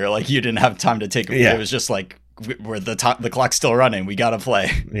even quicker. Like you didn't have time to take it. Yeah. It was just like, we're the clock's still running. We got to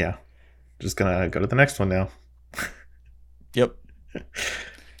play. Yeah. Just gonna go to the next one now. Yep.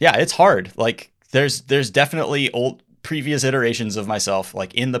 Yeah, it's hard. Like there's definitely old previous iterations of myself.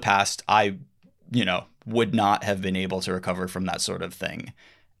 Like in the past, I, would not have been able to recover from that sort of thing.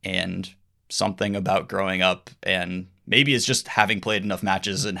 And something about growing up, and maybe it's just having played enough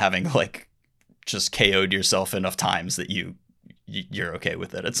matches and having like just KO'd yourself enough times that you're okay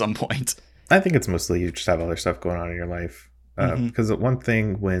with it at some point. I think it's mostly you just have other stuff going on in your life. Because one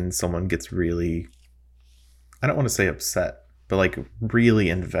thing when someone gets really, I don't want to say upset, but like really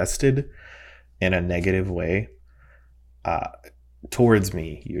invested in a negative way towards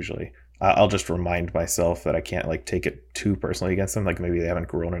me, usually, I'll just remind myself that I can't like take it too personally against them. Like maybe they haven't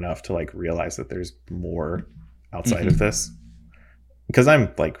grown enough to like realize that there's more outside of this. Because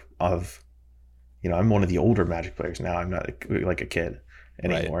I'm like I'm one of the older Magic players now. I'm not like a kid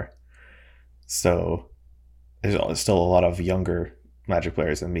anymore. Right. So there's still a lot of younger Magic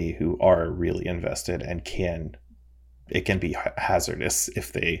players than me who are really invested and it can be hazardous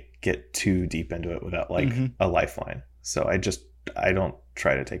if they get too deep into it without like a lifeline. So I don't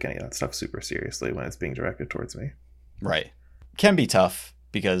try to take any of that stuff super seriously when it's being directed towards me. Right. Can be tough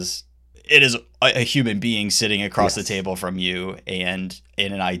because it is a human being sitting across the table from you, and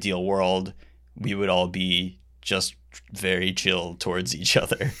in an ideal world, we would all be just very chill towards each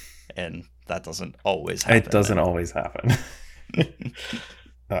other. And that doesn't always happen. It doesn't always happen.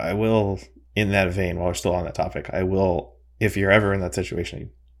 I will, in that vein, while we're still on that topic, if you're ever in that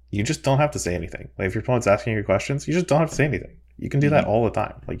situation, you just don't have to say anything. Like if your opponent's asking you questions, you just don't have to say anything. You can do that all the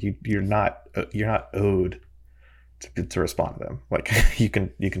time. Like you're not owed to respond to them. Like you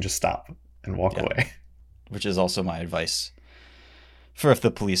can just stop and walk away. Which is also my advice for if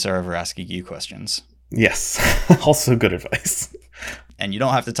the police are ever asking you questions. Yes. Also good advice. And you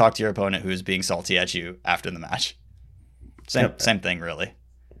don't have to talk to your opponent who's being salty at you after the match. Same thing, really.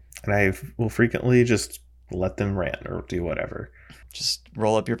 And I will frequently just let them rant or do whatever. Just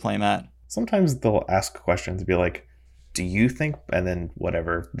roll up your playmat. Sometimes they'll ask questions and be like, do you think? And then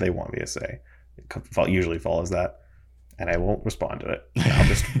whatever they want me to say. It usually follows that. And I won't respond to it. I'll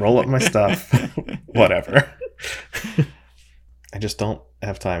just roll up my stuff. Whatever. I just don't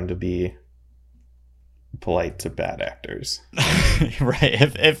have time to be polite to bad actors. Right.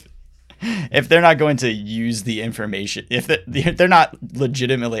 If they're not going to use the information, if they're not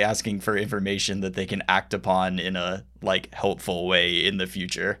legitimately asking for information that they can act upon in a like helpful way in the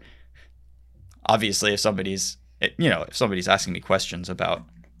future. Obviously, if somebody's asking me questions about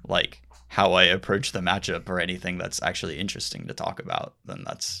like how I approach the matchup or anything that's actually interesting to talk about, then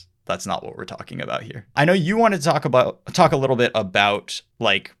that's not what we're talking about here. I know you want to talk a little bit about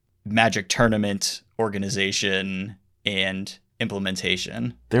like Magic tournament organization and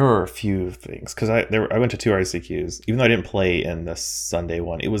implementation. There were a few things because I went to 2 RCQs. Even though I didn't play in the Sunday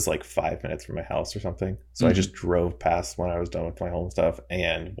one, it was like 5 minutes from my house or something. So I just drove past when I was done with my home stuff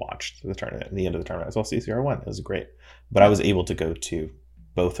and watched the tournament. At the end of the tournament, I saw CCR won. It was great, but I was able to go to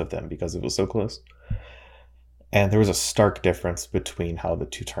both of them because it was so close. And there was a stark difference between how the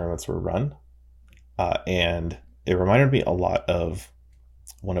two tournaments were run, and it reminded me a lot of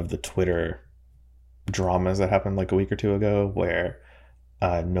one of the Twitter dramas that happened like a week or two ago where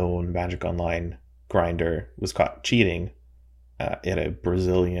a known Magic Online grinder was caught cheating at a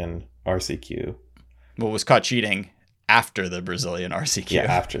Brazilian RCQ. Well, was caught cheating after the Brazilian RCQ. Yeah,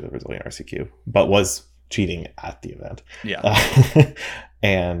 after the Brazilian RCQ, but was cheating at the event. Yeah.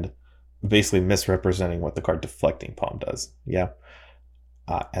 And basically misrepresenting what the card Deflecting Palm does. Yeah.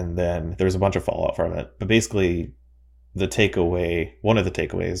 And then there's a bunch of fallout from it. But basically, one of the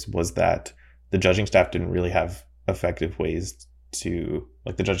takeaways was that the judging staff didn't really have effective ways to,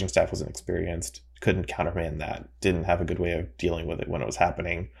 like, the judging staff wasn't experienced, couldn't countermand that, didn't have a good way of dealing with it when it was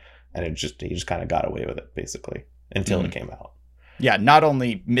happening, and he just kind of got away with it basically until it came out. Yeah, not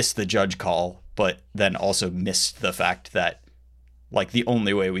only missed the judge call, but then also missed the fact that, like, the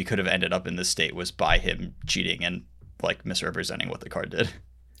only way we could have ended up in this state was by him cheating and, like, misrepresenting what the card did.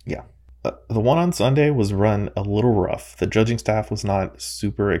 Yeah. The one on Sunday was run a little rough. The judging staff was not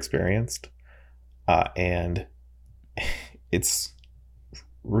super experienced. And it's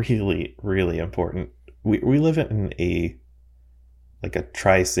really, really important. We live in a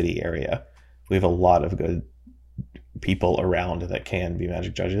tri-city area. We have a lot of good people around that can be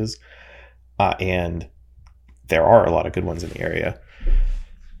Magic judges. And there are a lot of good ones in the area.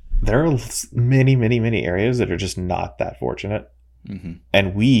 There are many, many, many areas that are just not that fortunate. Mm-hmm.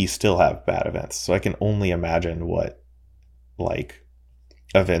 And we still have bad events. So I can only imagine what, like,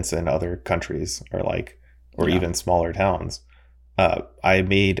 events in other countries are like, or even smaller towns. I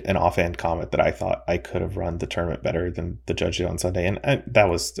made an offhand comment that I thought I could have run the tournament better than the judge did on Sunday. And that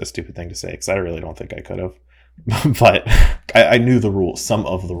was a stupid thing to say because I really don't think I could have. But I knew the rules, some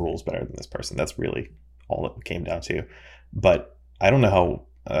of the rules better than this person. That's really all it came down to. But I don't know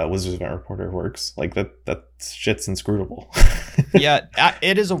how Wizards Event Reporter works. Like, that shit's inscrutable. Yeah,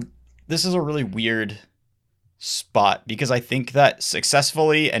 this is a really weird spot because I think that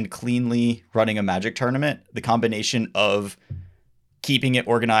successfully and cleanly running a Magic tournament, the combination of keeping it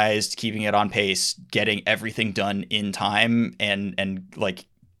organized, keeping it on pace, getting everything done in time, and like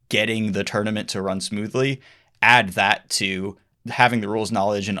getting the tournament to run smoothly, add that to having the rules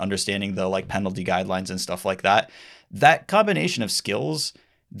knowledge and understanding the, like, penalty guidelines and stuff like that. That combination of skills,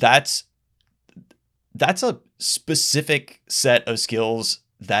 that's a specific set of skills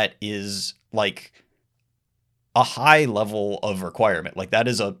that is, like, a high level of requirement. Like, that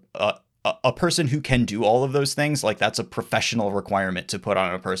is a person who can do all of those things. Like, that's a professional requirement to put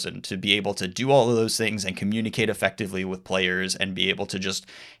on a person to be able to do all of those things and communicate effectively with players and be able to just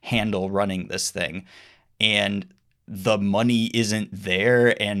handle running this thing. And the money isn't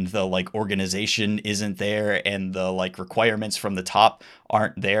there, and the, like, organization isn't there, and the, like, requirements from the top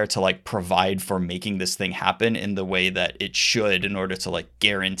aren't there to, like, provide for making this thing happen in the way that it should in order to, like,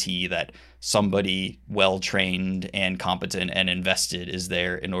 guarantee that somebody well-trained and competent and invested is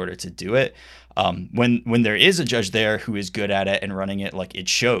there in order to do it. When there is a judge there who is good at it and running it, like, it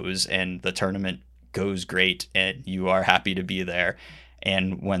shows, and the tournament goes great and you are happy to be there.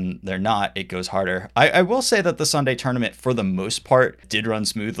 And when they're not, it goes harder. I will say that the Sunday tournament, for the most part, did run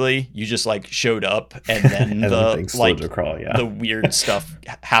smoothly. You just, like, showed up, and then the weird stuff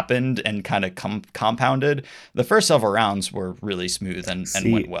happened and kind of compounded. The first several rounds were really smooth and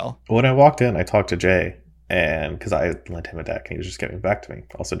went well. When I walked in, I talked to Jay, and because I lent him a deck, and he was just getting back to me.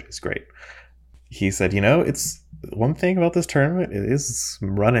 Also, Jay's great. He said, it's one thing about this tournament, it is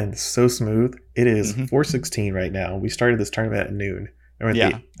running so smooth. It is 4:16 right now. We started this tournament at noon.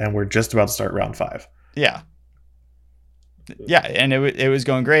 And we're just about to start round 5. Yeah. Yeah, and it was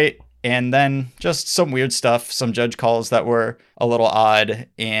going great. And then just some weird stuff, some judge calls that were a little odd.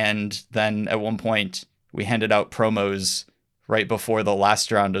 And then at one point, we handed out promos right before the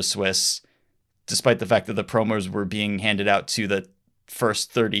last round of Swiss, despite the fact that the promos were being handed out to the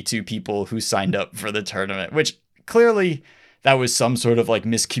first 32 people who signed up for the tournament, which clearly that was some sort of, like,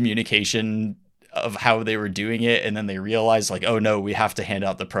 miscommunication of how they were doing it, and then they realized, like, oh no, we have to hand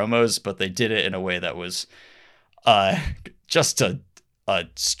out the promos, but they did it in a way that was just a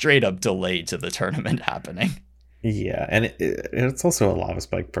straight up delay to the tournament happening. Yeah, and it's also a Lava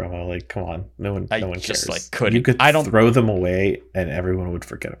Spike promo. Like, come on, no one cares. Just, like, couldn't. You could throw them away, and everyone would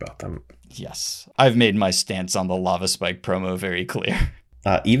forget about them. Yes, I've made my stance on the Lava Spike promo very clear.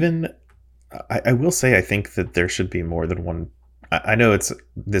 I will say, I think that there should be more than one I know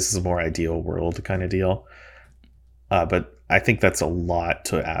this is a more ideal world kind of deal, but I think that's a lot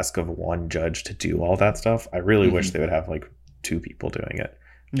to ask of one judge to do all that stuff. I really wish they would have like two people doing it,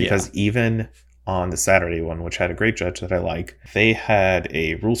 because even on the Saturday one, which had a great judge that I like, they had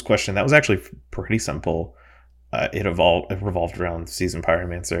a rules question that was actually pretty simple. It revolved around Seasoned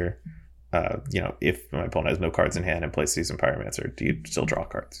Pyromancer. If my opponent has no cards in hand and plays Seasoned Pyromancer, do you still draw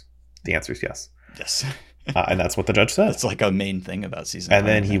cards? The answer is yes. Yes. And that's what the judge said. That's like a main thing about Seasoned And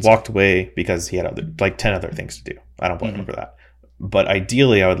then he walked away because he had 10 other things to do. I don't blame him for that. But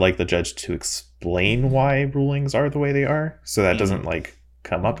ideally, I would like the judge to explain why rulings are the way they are, so that doesn't like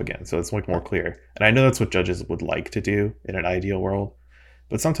come up again. So it's like more clear. And I know that's what judges would like to do in an ideal world,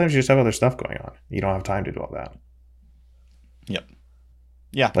 but sometimes you just have other stuff going on. You don't have time to do all that. Yep.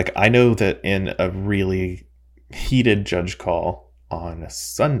 Yeah. Like, I know that in a really heated judge call on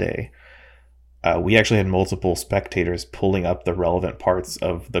Sunday, we actually had multiple spectators pulling up the relevant parts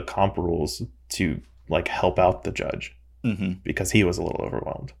of the comp rules to like help out the judge because he was a little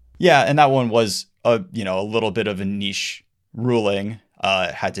overwhelmed. Yeah, and that one was a little bit of a niche ruling.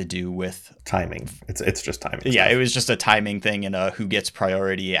 Had to do with timing. It's just timing. Yeah, stuff. It was just a timing thing and who gets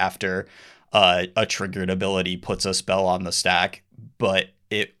priority after a triggered ability puts a spell on the stack. But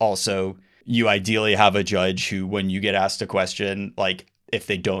it also, you ideally have a judge who, when you get asked a question, like if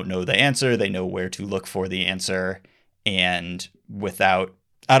they don't know the answer, they know where to look for the answer. And without,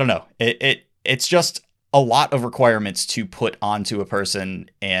 I don't know, it's just a lot of requirements to put onto a person.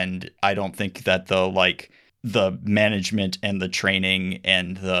 And I don't think that the management and the training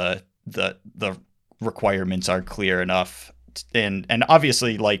and the requirements are clear enough. And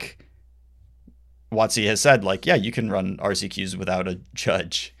obviously, like WotC has said, like, yeah, you can run RCQs without a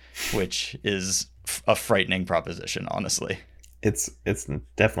judge, which is a frightening proposition, honestly. It's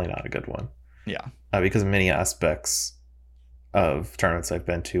definitely not a good one. Yeah. Because many aspects of tournaments I've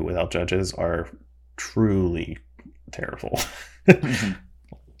been to without judges are truly terrible.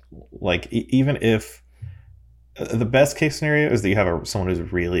 Like, even if the best case scenario is that you have someone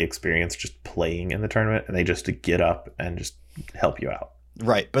who's really experienced just playing in the tournament and they just get up and just help you out.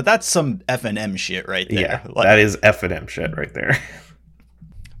 Right. But that's some FNM shit right there. Yeah, that is FNM shit right there.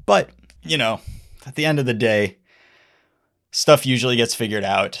 But, at the end of the day, stuff usually gets figured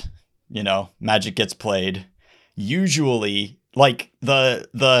out. Magic gets played. Usually, like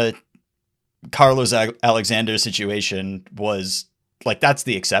the Carlos Alexander situation was like, that's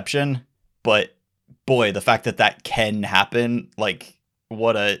the exception. But boy, the fact that can happen, like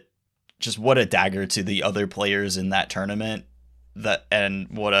what a dagger to the other players in that tournament, and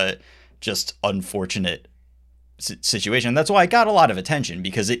what a just unfortunate situation. That's why it got a lot of attention,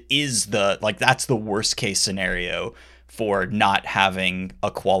 because it is that's the worst case scenario for not having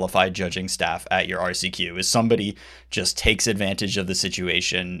a qualified judging staff at your RCQ, is somebody just takes advantage of the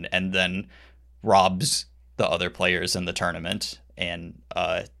situation and then robs the other players in the tournament. And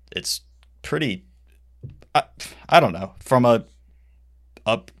it's pretty, I don't know, from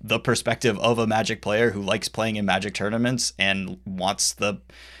the perspective of a Magic player who likes playing in Magic tournaments and wants the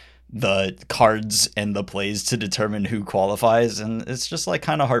cards and the plays to determine who qualifies, and it's just like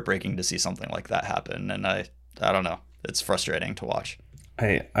kind of heartbreaking to see something like that happen. And I don't know, it's frustrating to watch.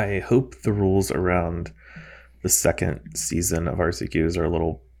 I hope the rules around the second season of RCQs are a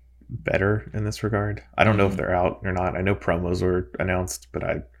little better in this regard. I don't know if they're out or not. I know promos were announced,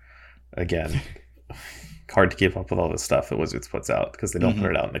 but again, hard to keep up with all this stuff that Wizards puts out, because they don't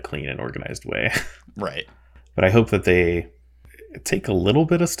put it out in a clean and organized way. Right. But I hope that they take a little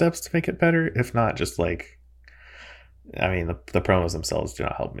bit of steps to make it better. If not, just the promos themselves do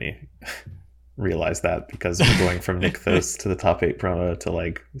not help me realize that, because we're going from Nykthos to the top 8 promo to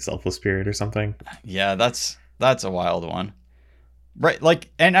like Selfless Spirit or something. Yeah, that's a wild one. Right. Like,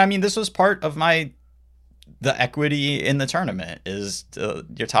 and I mean, this was part of the equity in the tournament is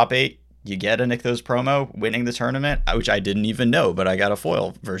your top 8. You get a Nykthos promo winning the tournament, which I didn't even know, but I got a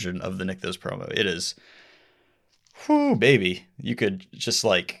foil version of the Nykthos promo. It is, whoo, baby. You could just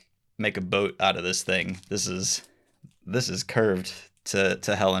like make a boat out of this thing. This is curved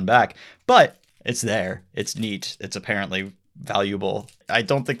to hell and back, but it's there. It's neat. It's apparently valuable. I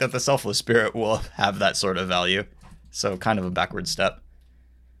don't think that the Selfless Spirit will have that sort of value. So kind of a backward step.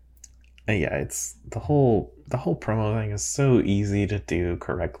 Yeah, it's the whole promo thing is so easy to do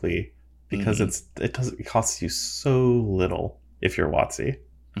correctly, because it costs you so little if you're WotC.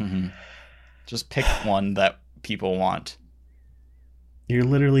 Just pick one that people want. You're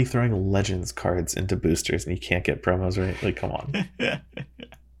literally throwing Legends cards into boosters and you can't get promos right. Like, come on.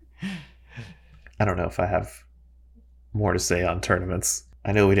 I don't know if I have more to say on tournaments.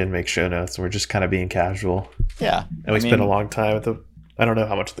 I know we didn't make show notes. We're just kind of being casual. Yeah. And we spent a long time at the. I don't know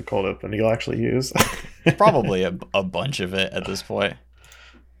how much of the cold open you'll actually use. Probably a bunch of it at this point.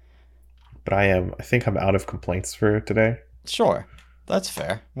 But I think I'm out of complaints for today. Sure. That's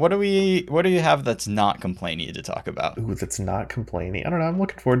fair. What do you have that's not complainy to talk about? Ooh, that's not complaining. I don't know. I'm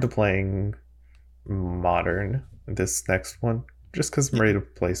looking forward to playing Modern this next one. Just because I'm ready to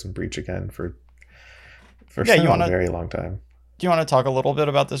play some Breach again for a very long time. Do you want to talk a little bit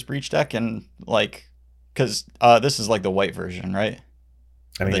about this Breach deck and like, because this is like the white version, right?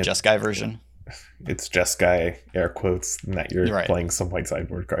 I mean, the Jeskai version. It's Jeskai, air quotes, and that you're playing some white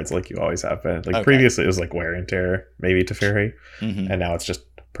sideboard cards like you always have been. Like previously, it was like Wear and Tear, maybe Teferi, and now it's just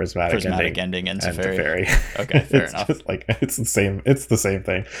Prismatic Ending and Teferi. Okay, fair enough. Just like it's the same. It's the same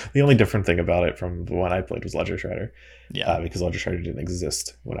thing. The only different thing about it from the one I played was Ledger Shredder. Yeah, because Ledger Shredder didn't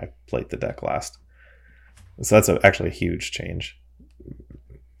exist when I played the deck last. So that's actually a huge change,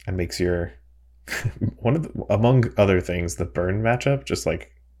 and makes your among other things, the burn matchup just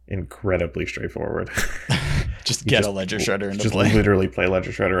like incredibly straightforward. just get a Ledger Shredder into play. Just literally play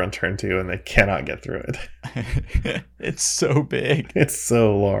Ledger Shredder on turn 2 and they cannot get through it. It's so big. It's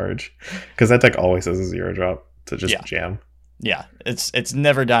so large. Because that deck always has a 0-drop to just jam. Yeah, it's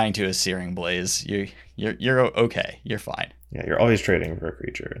never dying to a Searing Blaze. You're okay. You're fine. Yeah, you're always trading for a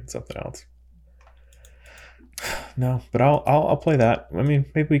creature and something else. No, but I'll play that. I mean,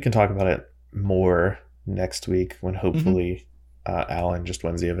 maybe we can talk about it more next week when hopefully Alan just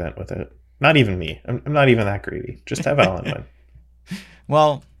wins the event with it. Not even me. I'm not even that greedy. Just have Alan win.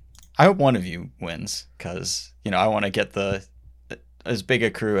 Well, I hope one of you wins because, I want to get as big a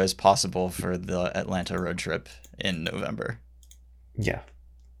crew as possible for the Atlanta road trip in November. Yeah.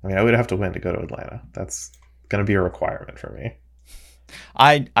 I mean, I would have to win to go to Atlanta. That's going to be a requirement for me.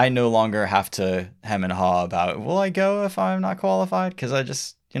 I no longer have to hem and haw about, will I go if I'm not qualified? Because I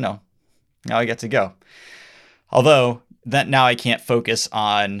just, now I get to go. Although that now I can't focus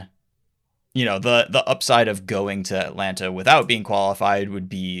on, the upside of going to Atlanta without being qualified would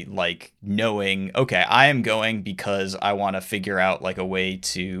be like knowing, okay, I am going because I want to figure out like a way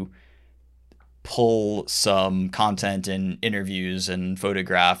to pull some content and interviews and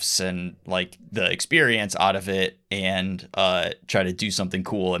photographs and like the experience out of it and try to do something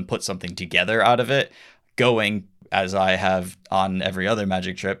cool and put something together out of it. Going, as I have on every other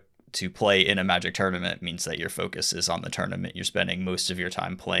Magic trip, to play in a Magic tournament means that your focus is on the tournament. You're spending most of your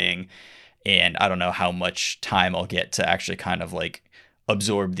time playing, and I don't know how much time I'll get to actually kind of like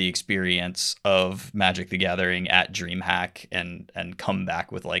absorb the experience of Magic the Gathering at DreamHack and come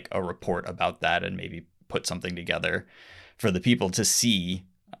back with like a report about that and maybe put something together for the people to see.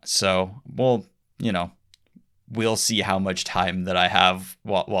 So we'll see how much time that I have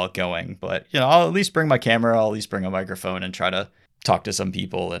while going, but I'll at least bring my camera, I'll at least bring a microphone and try to talk to some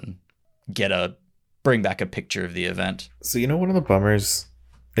people and bring back a picture of the event. So one of the bummers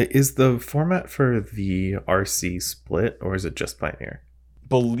is the format for the RC split, or is it just Pioneer?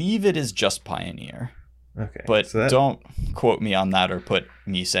 Believe it is just Pioneer. Okay. But so don't quote me on that or put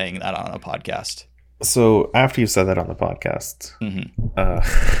me saying that on a podcast. So after you said that on the podcast,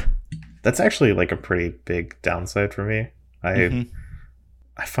 that's actually like a pretty big downside for me. I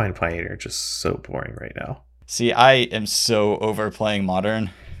find Pioneer just so boring right now. See, I am so over playing Modern,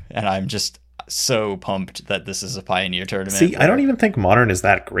 and I'm just so pumped that this is a Pioneer tournament. See, I don't even think Modern is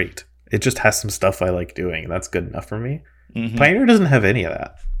that great. It just has some stuff I like doing, and that's good enough for me. Pioneer doesn't have any of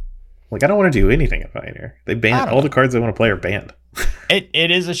that. Like, I don't want to do anything at Pioneer. They banned all the cards I want to play are banned.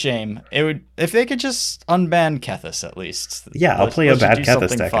 It is a shame. It would, if they could just unban Kethis at least. Yeah, I'll play a bad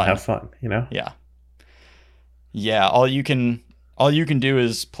Kethis deck and have fun, Yeah, all you can do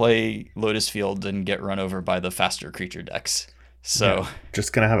is play Lotus Field and get run over by the faster creature decks. So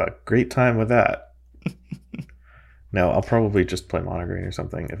just gonna have a great time with that. No, I'll probably just play Mono Green or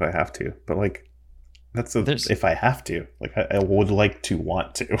something if I have to. But like, if I have to. Like, I would like to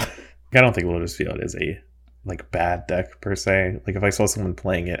want to. I don't think Lotus Field is a bad deck per se. Like, if I saw someone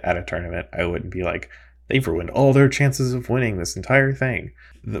playing it at a tournament, I wouldn't be like, they've ruined all their chances of winning this entire thing.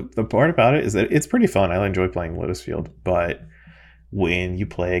 The part about it is that it's pretty fun. I enjoy playing Lotus Field, but when you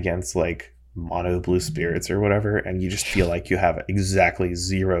play against like mono blue spirits or whatever, and you just feel like you have exactly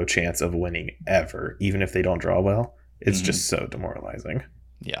zero chance of winning ever, even if they don't draw well, it's just so demoralizing.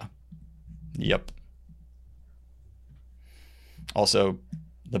 Yeah. Yep. Also,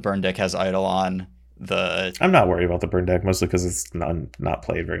 the burn deck has Idol on. I'm not worried about the burn deck, mostly because it's not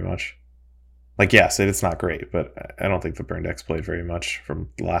played very much. Like, yes, it's not great, but I don't think the burn deck's played very much from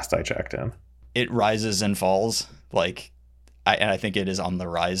the last I checked in. It rises and falls. Like, I think it is on the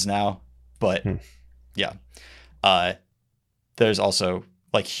rise now. But yeah, there's also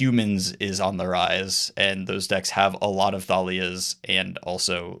like humans is on the rise, and those decks have a lot of Thalias and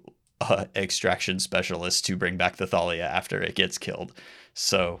also extraction specialists to bring back the Thalia after it gets killed.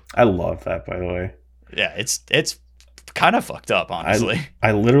 So I love that, by the way. yeah, it's kind of fucked up, honestly.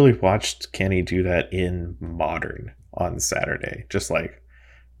 I literally watched Kenny do that in Modern on Saturday. Just like,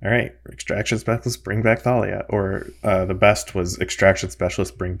 all right, extraction specialist, bring back Thalia. Or the best was extraction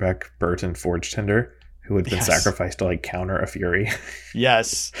specialist, bring back Burton Forge Tender, who had been sacrificed to like counter a Fury.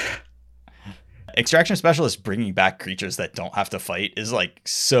 Yes. Extraction specialist bringing back creatures that don't have to fight is like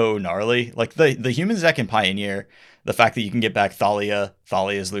so gnarly. Like the humans deck in Pioneer, the fact that you can get back Thalia,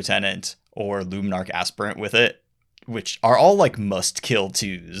 Thalia's Lieutenant, or Luminarch Aspirant with it, which are all like must kill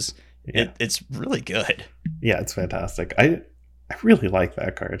twos. Yeah. It's really good. Yeah, it's fantastic. I really like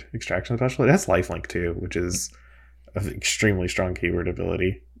that card, Extraction Specialist. It has Lifelink too, which is an extremely strong keyword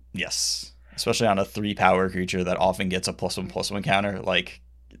ability. Yes. Especially on a 3-power creature that often gets a +1/+1 counter. Like,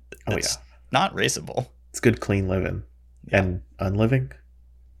 it's not raceable. It's good clean living. Yeah. And unliving,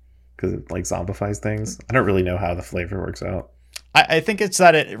 because it like zombifies things. I don't really know how the flavor works out. I think it's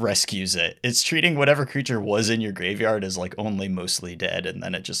that it rescues it. It's treating whatever creature was in your graveyard as like only mostly dead, and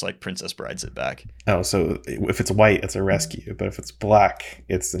then it just like Princess Brides it back. Oh, so if it's white, it's a rescue, but if it's black,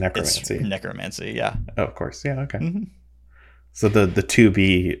 it's the necromancy. It's necromancy, yeah. Oh, of course. Yeah, okay. Mm-hmm. So the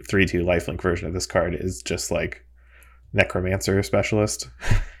 2B 3/2 lifelink version of this card is just like Necromancer Specialist.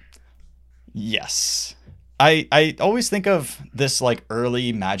 Yes. I always think of this like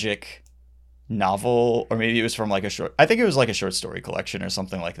early Magic novel, or maybe it was from like I think it was like a short story collection or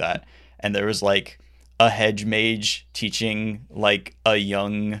something like that. And there was like a hedge mage teaching like a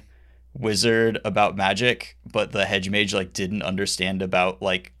young wizard about magic, but the hedge mage like didn't understand about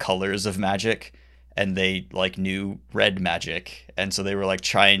like colors of magic, and they like knew red magic, and so they were like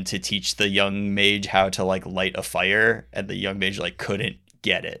trying to teach the young mage how to like light a fire, and the young mage like couldn't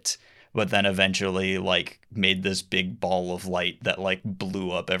get it, but then eventually like made this big ball of light that like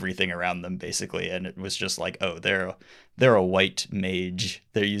blew up everything around them basically. And it was just like, oh, they're a white mage,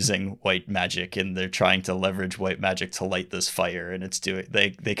 they're using white magic, and they're trying to leverage white magic to light this fire, and it's doing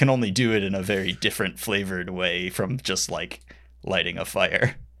they can only do it in a very different flavored way from just like lighting a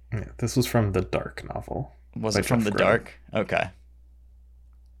fire. Yeah, this was from the Dark novel. Was it from the Dark? Okay.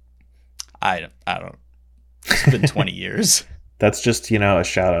 I don't. It's been 20 years. That's just, a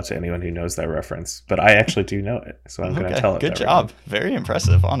shout out to anyone who knows that reference. But I actually do know it, so I'm going to tell it. Good job. Very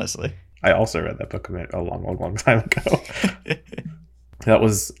impressive, honestly. I also read that book a long time ago. It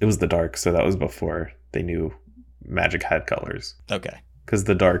was the Dark, so that was before they knew Magic had colors. Okay. Because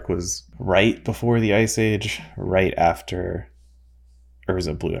the Dark was right before the Ice Age, right after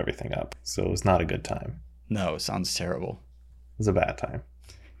Urza blew everything up. So it was not a good time. No, it sounds terrible. It was a bad time.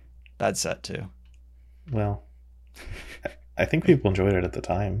 Bad set, too. Well, I think people enjoyed it at the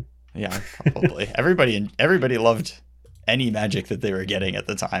time. Yeah, probably. Everybody loved any Magic that they were getting at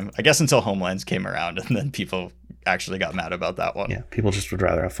the time. I guess until Homelands came around, and then people actually got mad about that one. Yeah, people just would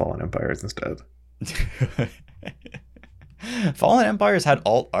rather have Fallen Empires instead. Fallen Empires had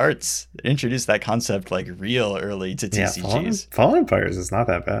alt arts. It introduced that concept like real early to TCGs. Yeah, Fallen Empires is not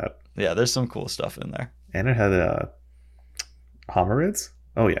that bad. Yeah, there's some cool stuff in there. And it had Homerids?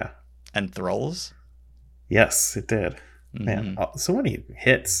 Oh, yeah. And Thralls? Yes, it did. Man, so many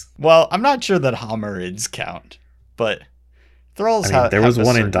hits. Well, I'm not sure that Homerids count, but Thralls there was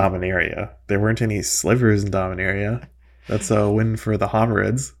one in Dominaria. There weren't any slivers in Dominaria. That's a win for the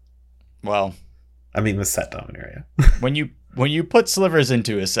Homerids. Well, the set Dominaria. when you put slivers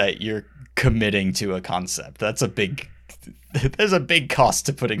into a set, you're committing to a concept. There's a big cost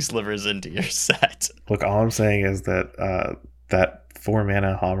to putting slivers into your set. Look, all I'm saying is that that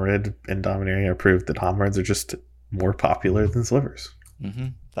 4-mana Homerid in Dominaria proved that Homerids are just more popular than slivers. Mm-hmm.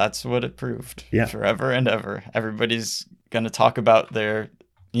 That's what it proved. Yeah. Forever and ever. Everybody's going to talk about their,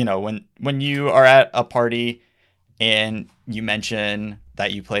 when you are at a party and you mention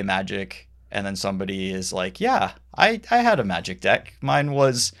that you play Magic, and then somebody is like, yeah, I had a Magic deck. Mine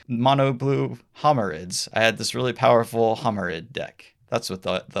was mono blue Homerids. I had this really powerful Homerid deck. That's what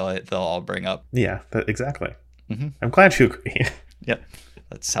they'll all bring up. Yeah, exactly. Mm-hmm. I'm glad you agree. Yep.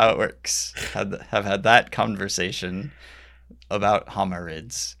 That's how it works. Have had that conversation about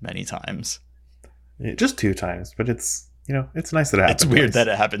Homerids many times. Just 2 times, but it's it's nice that it happened. It's weird that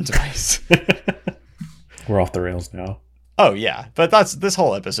it happened twice. We're off the rails now. Oh yeah, but this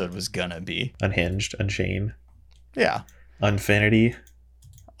whole episode was gonna be Unhinged, Unchained. Yeah. Unfinity.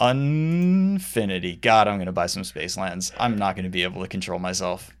 God, I'm gonna buy some Space Lands. I'm not gonna be able to control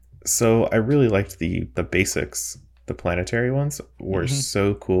myself. So I really liked the basics. The planetary ones were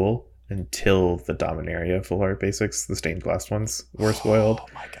so cool until the Dominaria full art basics, the stained glass ones, were spoiled. Oh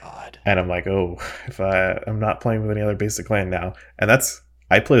my god. And I'm like, oh, if I'm not playing with any other basic land now. And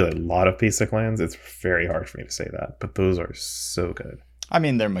I play a lot of basic lands. It's very hard for me to say that, but those are so good. I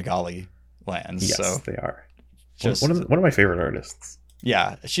mean, they're Magali lands. Yes, so they are. just One of my favorite artists.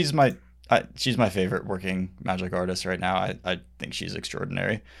 yeah, she's my favorite working Magic artist right now. I think she's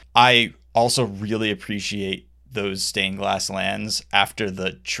extraordinary. I also really appreciate those stained glass lands after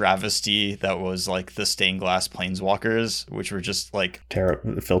the travesty that was like the stained glass planeswalkers, which were just like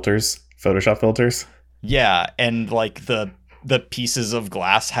Filters, Photoshop filters. yeah, and like the pieces of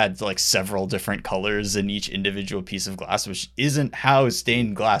glass had like several different colors in each individual piece of glass, which isn't how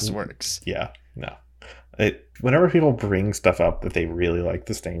stained glass works. Yeah, no. Whenever people bring stuff up that they really like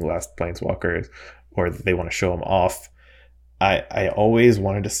the stained glass planeswalkers or that they want to show them off, I always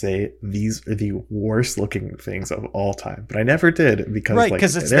wanted to say these are the worst looking things of all time, but I never did because right,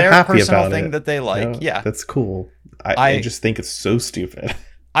 because it's their personal thing that they like. You know, yeah, that's cool. I just think it's so stupid.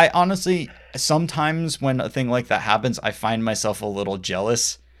 I honestly, sometimes when a thing like that happens, I find myself a little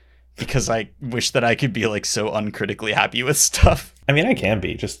jealous because I wish that I could be like so uncritically happy with stuff. I mean, I can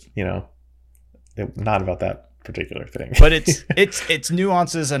be, just, not about that particular thing. But it's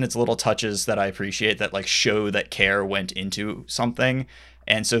nuances and it's little touches that I appreciate that like show that care went into something.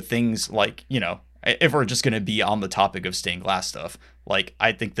 And so things like, if we're just going to be on the topic of stained glass stuff, like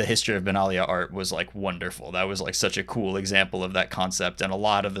I think the history of Benalia art was like wonderful. That was like such a cool example of that concept. And a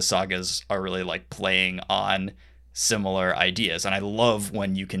lot of the sagas are really like playing on similar ideas. And I love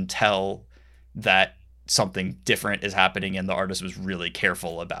when you can tell that something different is happening and the artist was really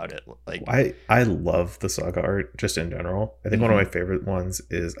careful about it. Like I love the saga art just in general. I think one of my favorite ones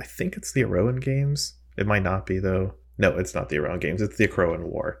is, I think it's the Aroan games. It might not be though. No, it's not the Aroan games. It's the Akroan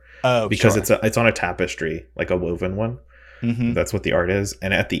War. Oh, because sure. it's on a tapestry, like a woven one. Mm-hmm. That's what the art is.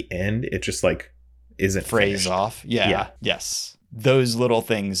 And at the end, it just like isn't phrase finished. off. Yeah. Yes. Those little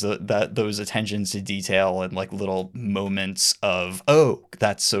things, that those attentions to detail and like little moments of, oh,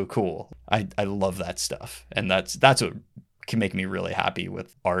 that's so cool. I love that stuff. And that's what can make me really happy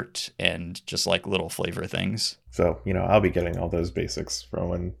with art and just like little flavor things. So, I'll be getting all those basics from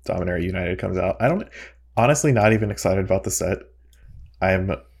when Dominaria United comes out. I don't honestly not even excited about the set.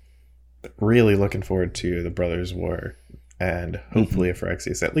 I'm really looking forward to the Brothers War and hopefully a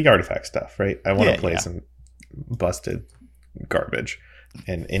Phyrexia set, like artifact stuff, right? I want to play some busted garbage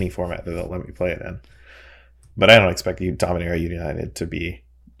in any format that they'll let me play it in. But I don't expect Dominaria United to be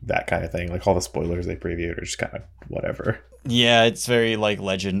that kind of thing. Like all the spoilers they previewed are just kind of whatever. Yeah, it's very like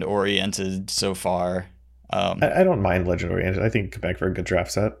legend oriented so far. I don't mind legend oriented. I think it could make for a good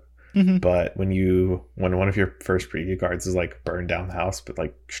draft set. Mm-hmm. But when one of your first preview cards is like burn down the house, but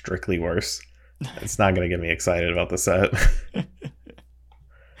like strictly worse, it's not going to get me excited about the set.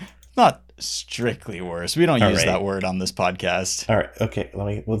 Not strictly worse. We don't use that word on this podcast. All right. Okay.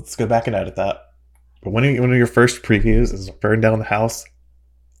 Let's go back and edit that. But one of your first previews is burn down the house,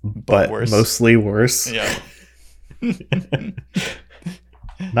 but worse. Mostly worse. Yeah.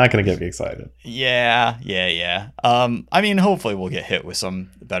 Not going to get me excited. Yeah. I mean, hopefully we'll get hit with some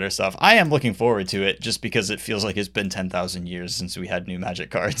better stuff. I am looking forward to it just because it feels like it's been 10,000 years since we had new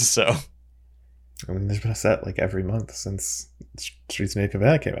Magic cards. So, I mean, there's been a set like every month since Streets of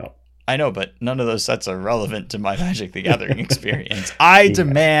Nevada came out. I know, but none of those sets are relevant to my Magic the Gathering experience. I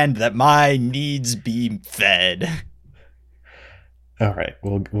demand that my needs be fed. All right,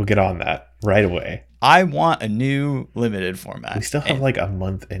 we'll get on that right away. I want a new limited format. We still have like a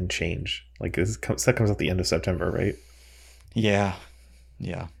month and change. Like this set comes out the end of September, right? Yeah.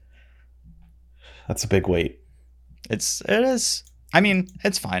 That's a big wait. It is. I mean,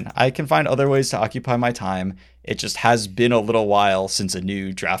 it's fine. I can find other ways to occupy my time. It just has been a little while since a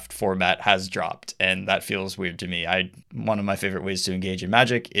new draft format has dropped, and that feels weird to me. One of my favorite ways to engage in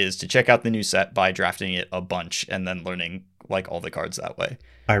Magic is to check out the new set by drafting it a bunch and then learning like all the cards that way.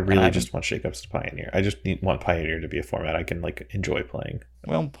 I really just want Shakeups to Pioneer. I just want Pioneer to be a format I can like enjoy playing.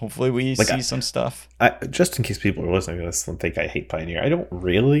 Well, hopefully we see some stuff. Just in case people are listening to this and think I hate Pioneer, I don't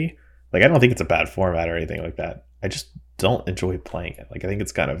really I don't think it's a bad format or anything like that. I just don't enjoy playing it. Like I think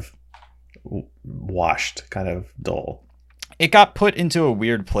it's kind of washed, kind of dull. It got put into a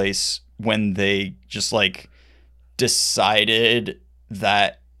weird place when they just like decided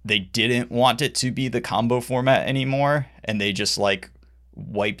that they didn't want it to be the combo format anymore, and they just like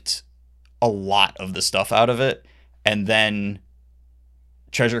wiped a lot of the stuff out of it. And then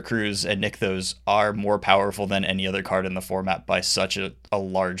Treasure Cruise and Nykthos are more powerful than any other card in the format by such a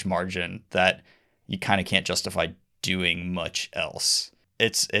large margin that you kind of can't justify doing much else.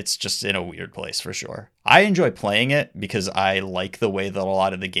 it's just in a weird place for sure. I enjoy playing it because I like the way that a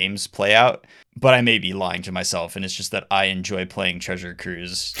lot of the games play out, but I may be lying to myself, and it's just that I enjoy playing Treasure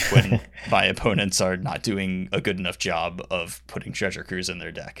Cruise when my opponents are not doing a good enough job of putting Treasure Cruise in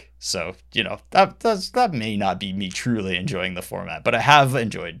their deck. So, that may not be me truly enjoying the format, but I have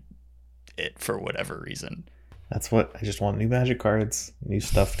enjoyed it for whatever reason. That's what I just want: new Magic cards, new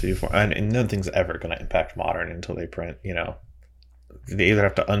stuff to do for, and nothing's ever going to impact Modern until they print. They either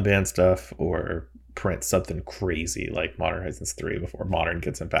have to unban stuff or print something crazy like Modern Horizons 3 before Modern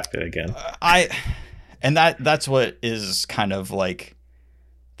gets impacted again. That's what is kind of like,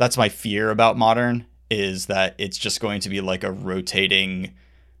 that's my fear about Modern, is that it's just going to be like a rotating,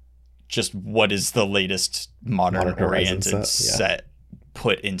 just what is the latest modern oriented set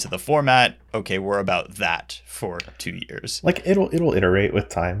put into the format. Okay, we're about that for 2 years. Like it'll iterate with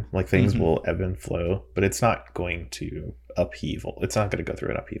time. Like things will ebb and flow, but it's not going to upheaval. It's not going to go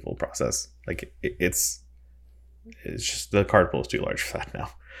through an upheaval process. Like it's just the card pool is too large for that now.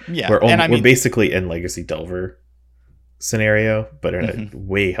 Yeah, we're basically in Legacy Delver scenario, but in a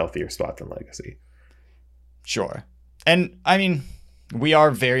way healthier spot than Legacy. Sure. And I mean, we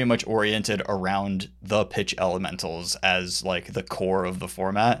are very much oriented around the pitch elementals as like the core of the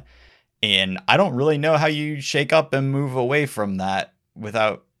format. And I don't really know how you shake up and move away from that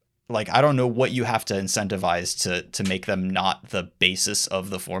without, like, I don't know what you have to incentivize to make them not the basis of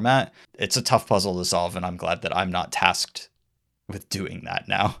the format. It's a tough puzzle to solve, and I'm glad that I'm not tasked with doing that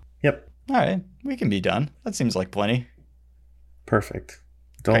now. Yep. All right, we can be done. That seems like plenty. Perfect.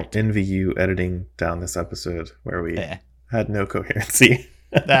 Don't envy you editing down this episode where we had no coherency.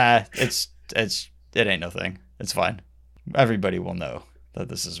 It ain't no thing. It's fine. Everybody will know that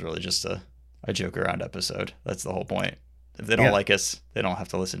this is really just a joke around episode. That's the whole point. If they don't like us, they don't have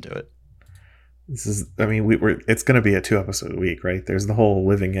to listen to it. It's going to be a 2-episode week, right? There's the whole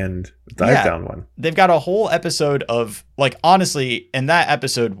Living End dive down one. They've got a whole episode of, like, honestly, and that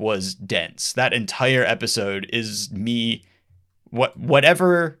episode was dense. That entire episode is me,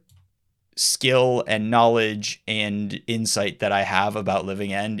 whatever skill and knowledge and insight that I have about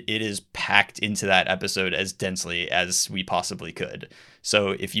Living End, it is packed into that episode as densely as we possibly could.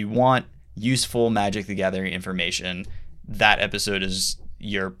 So if you want useful Magic the Gathering information, that episode is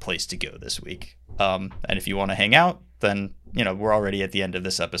your place to go this week. And if you want to hang out, then, we're already at the end of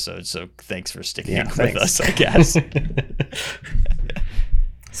this episode. So thanks for sticking with us, I guess.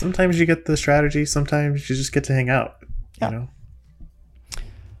 Sometimes you get the strategy. Sometimes you just get to hang out,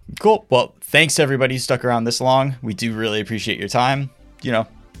 Cool. Well, thanks to everybody who stuck around this long. We do really appreciate your time.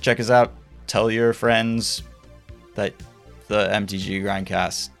 Check us out. Tell your friends that the MTG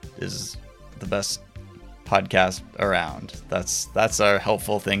Grindcast is the best podcast around. That's our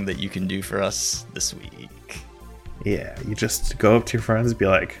helpful thing that you can do for us this week. Yeah, you just go up to your friends and be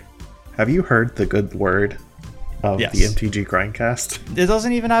like, have you heard the good word of the MTG Grindcast? It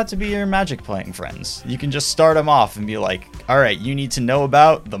doesn't even have to be your Magic playing friends. You can just start them off and be like, all right, you need to know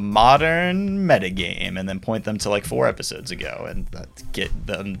about the modern metagame, and then point them to like 4 episodes ago and get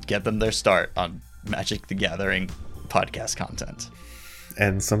them their start on Magic the Gathering podcast content.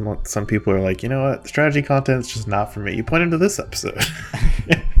 And some people are like, you know what, the strategy content is just not for me. You point into this episode.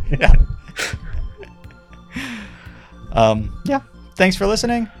 Yeah. Thanks for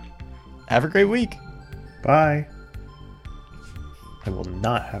listening. Have a great week. Bye. I will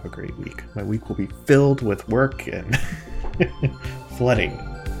not have a great week. My week will be filled with work and flooding.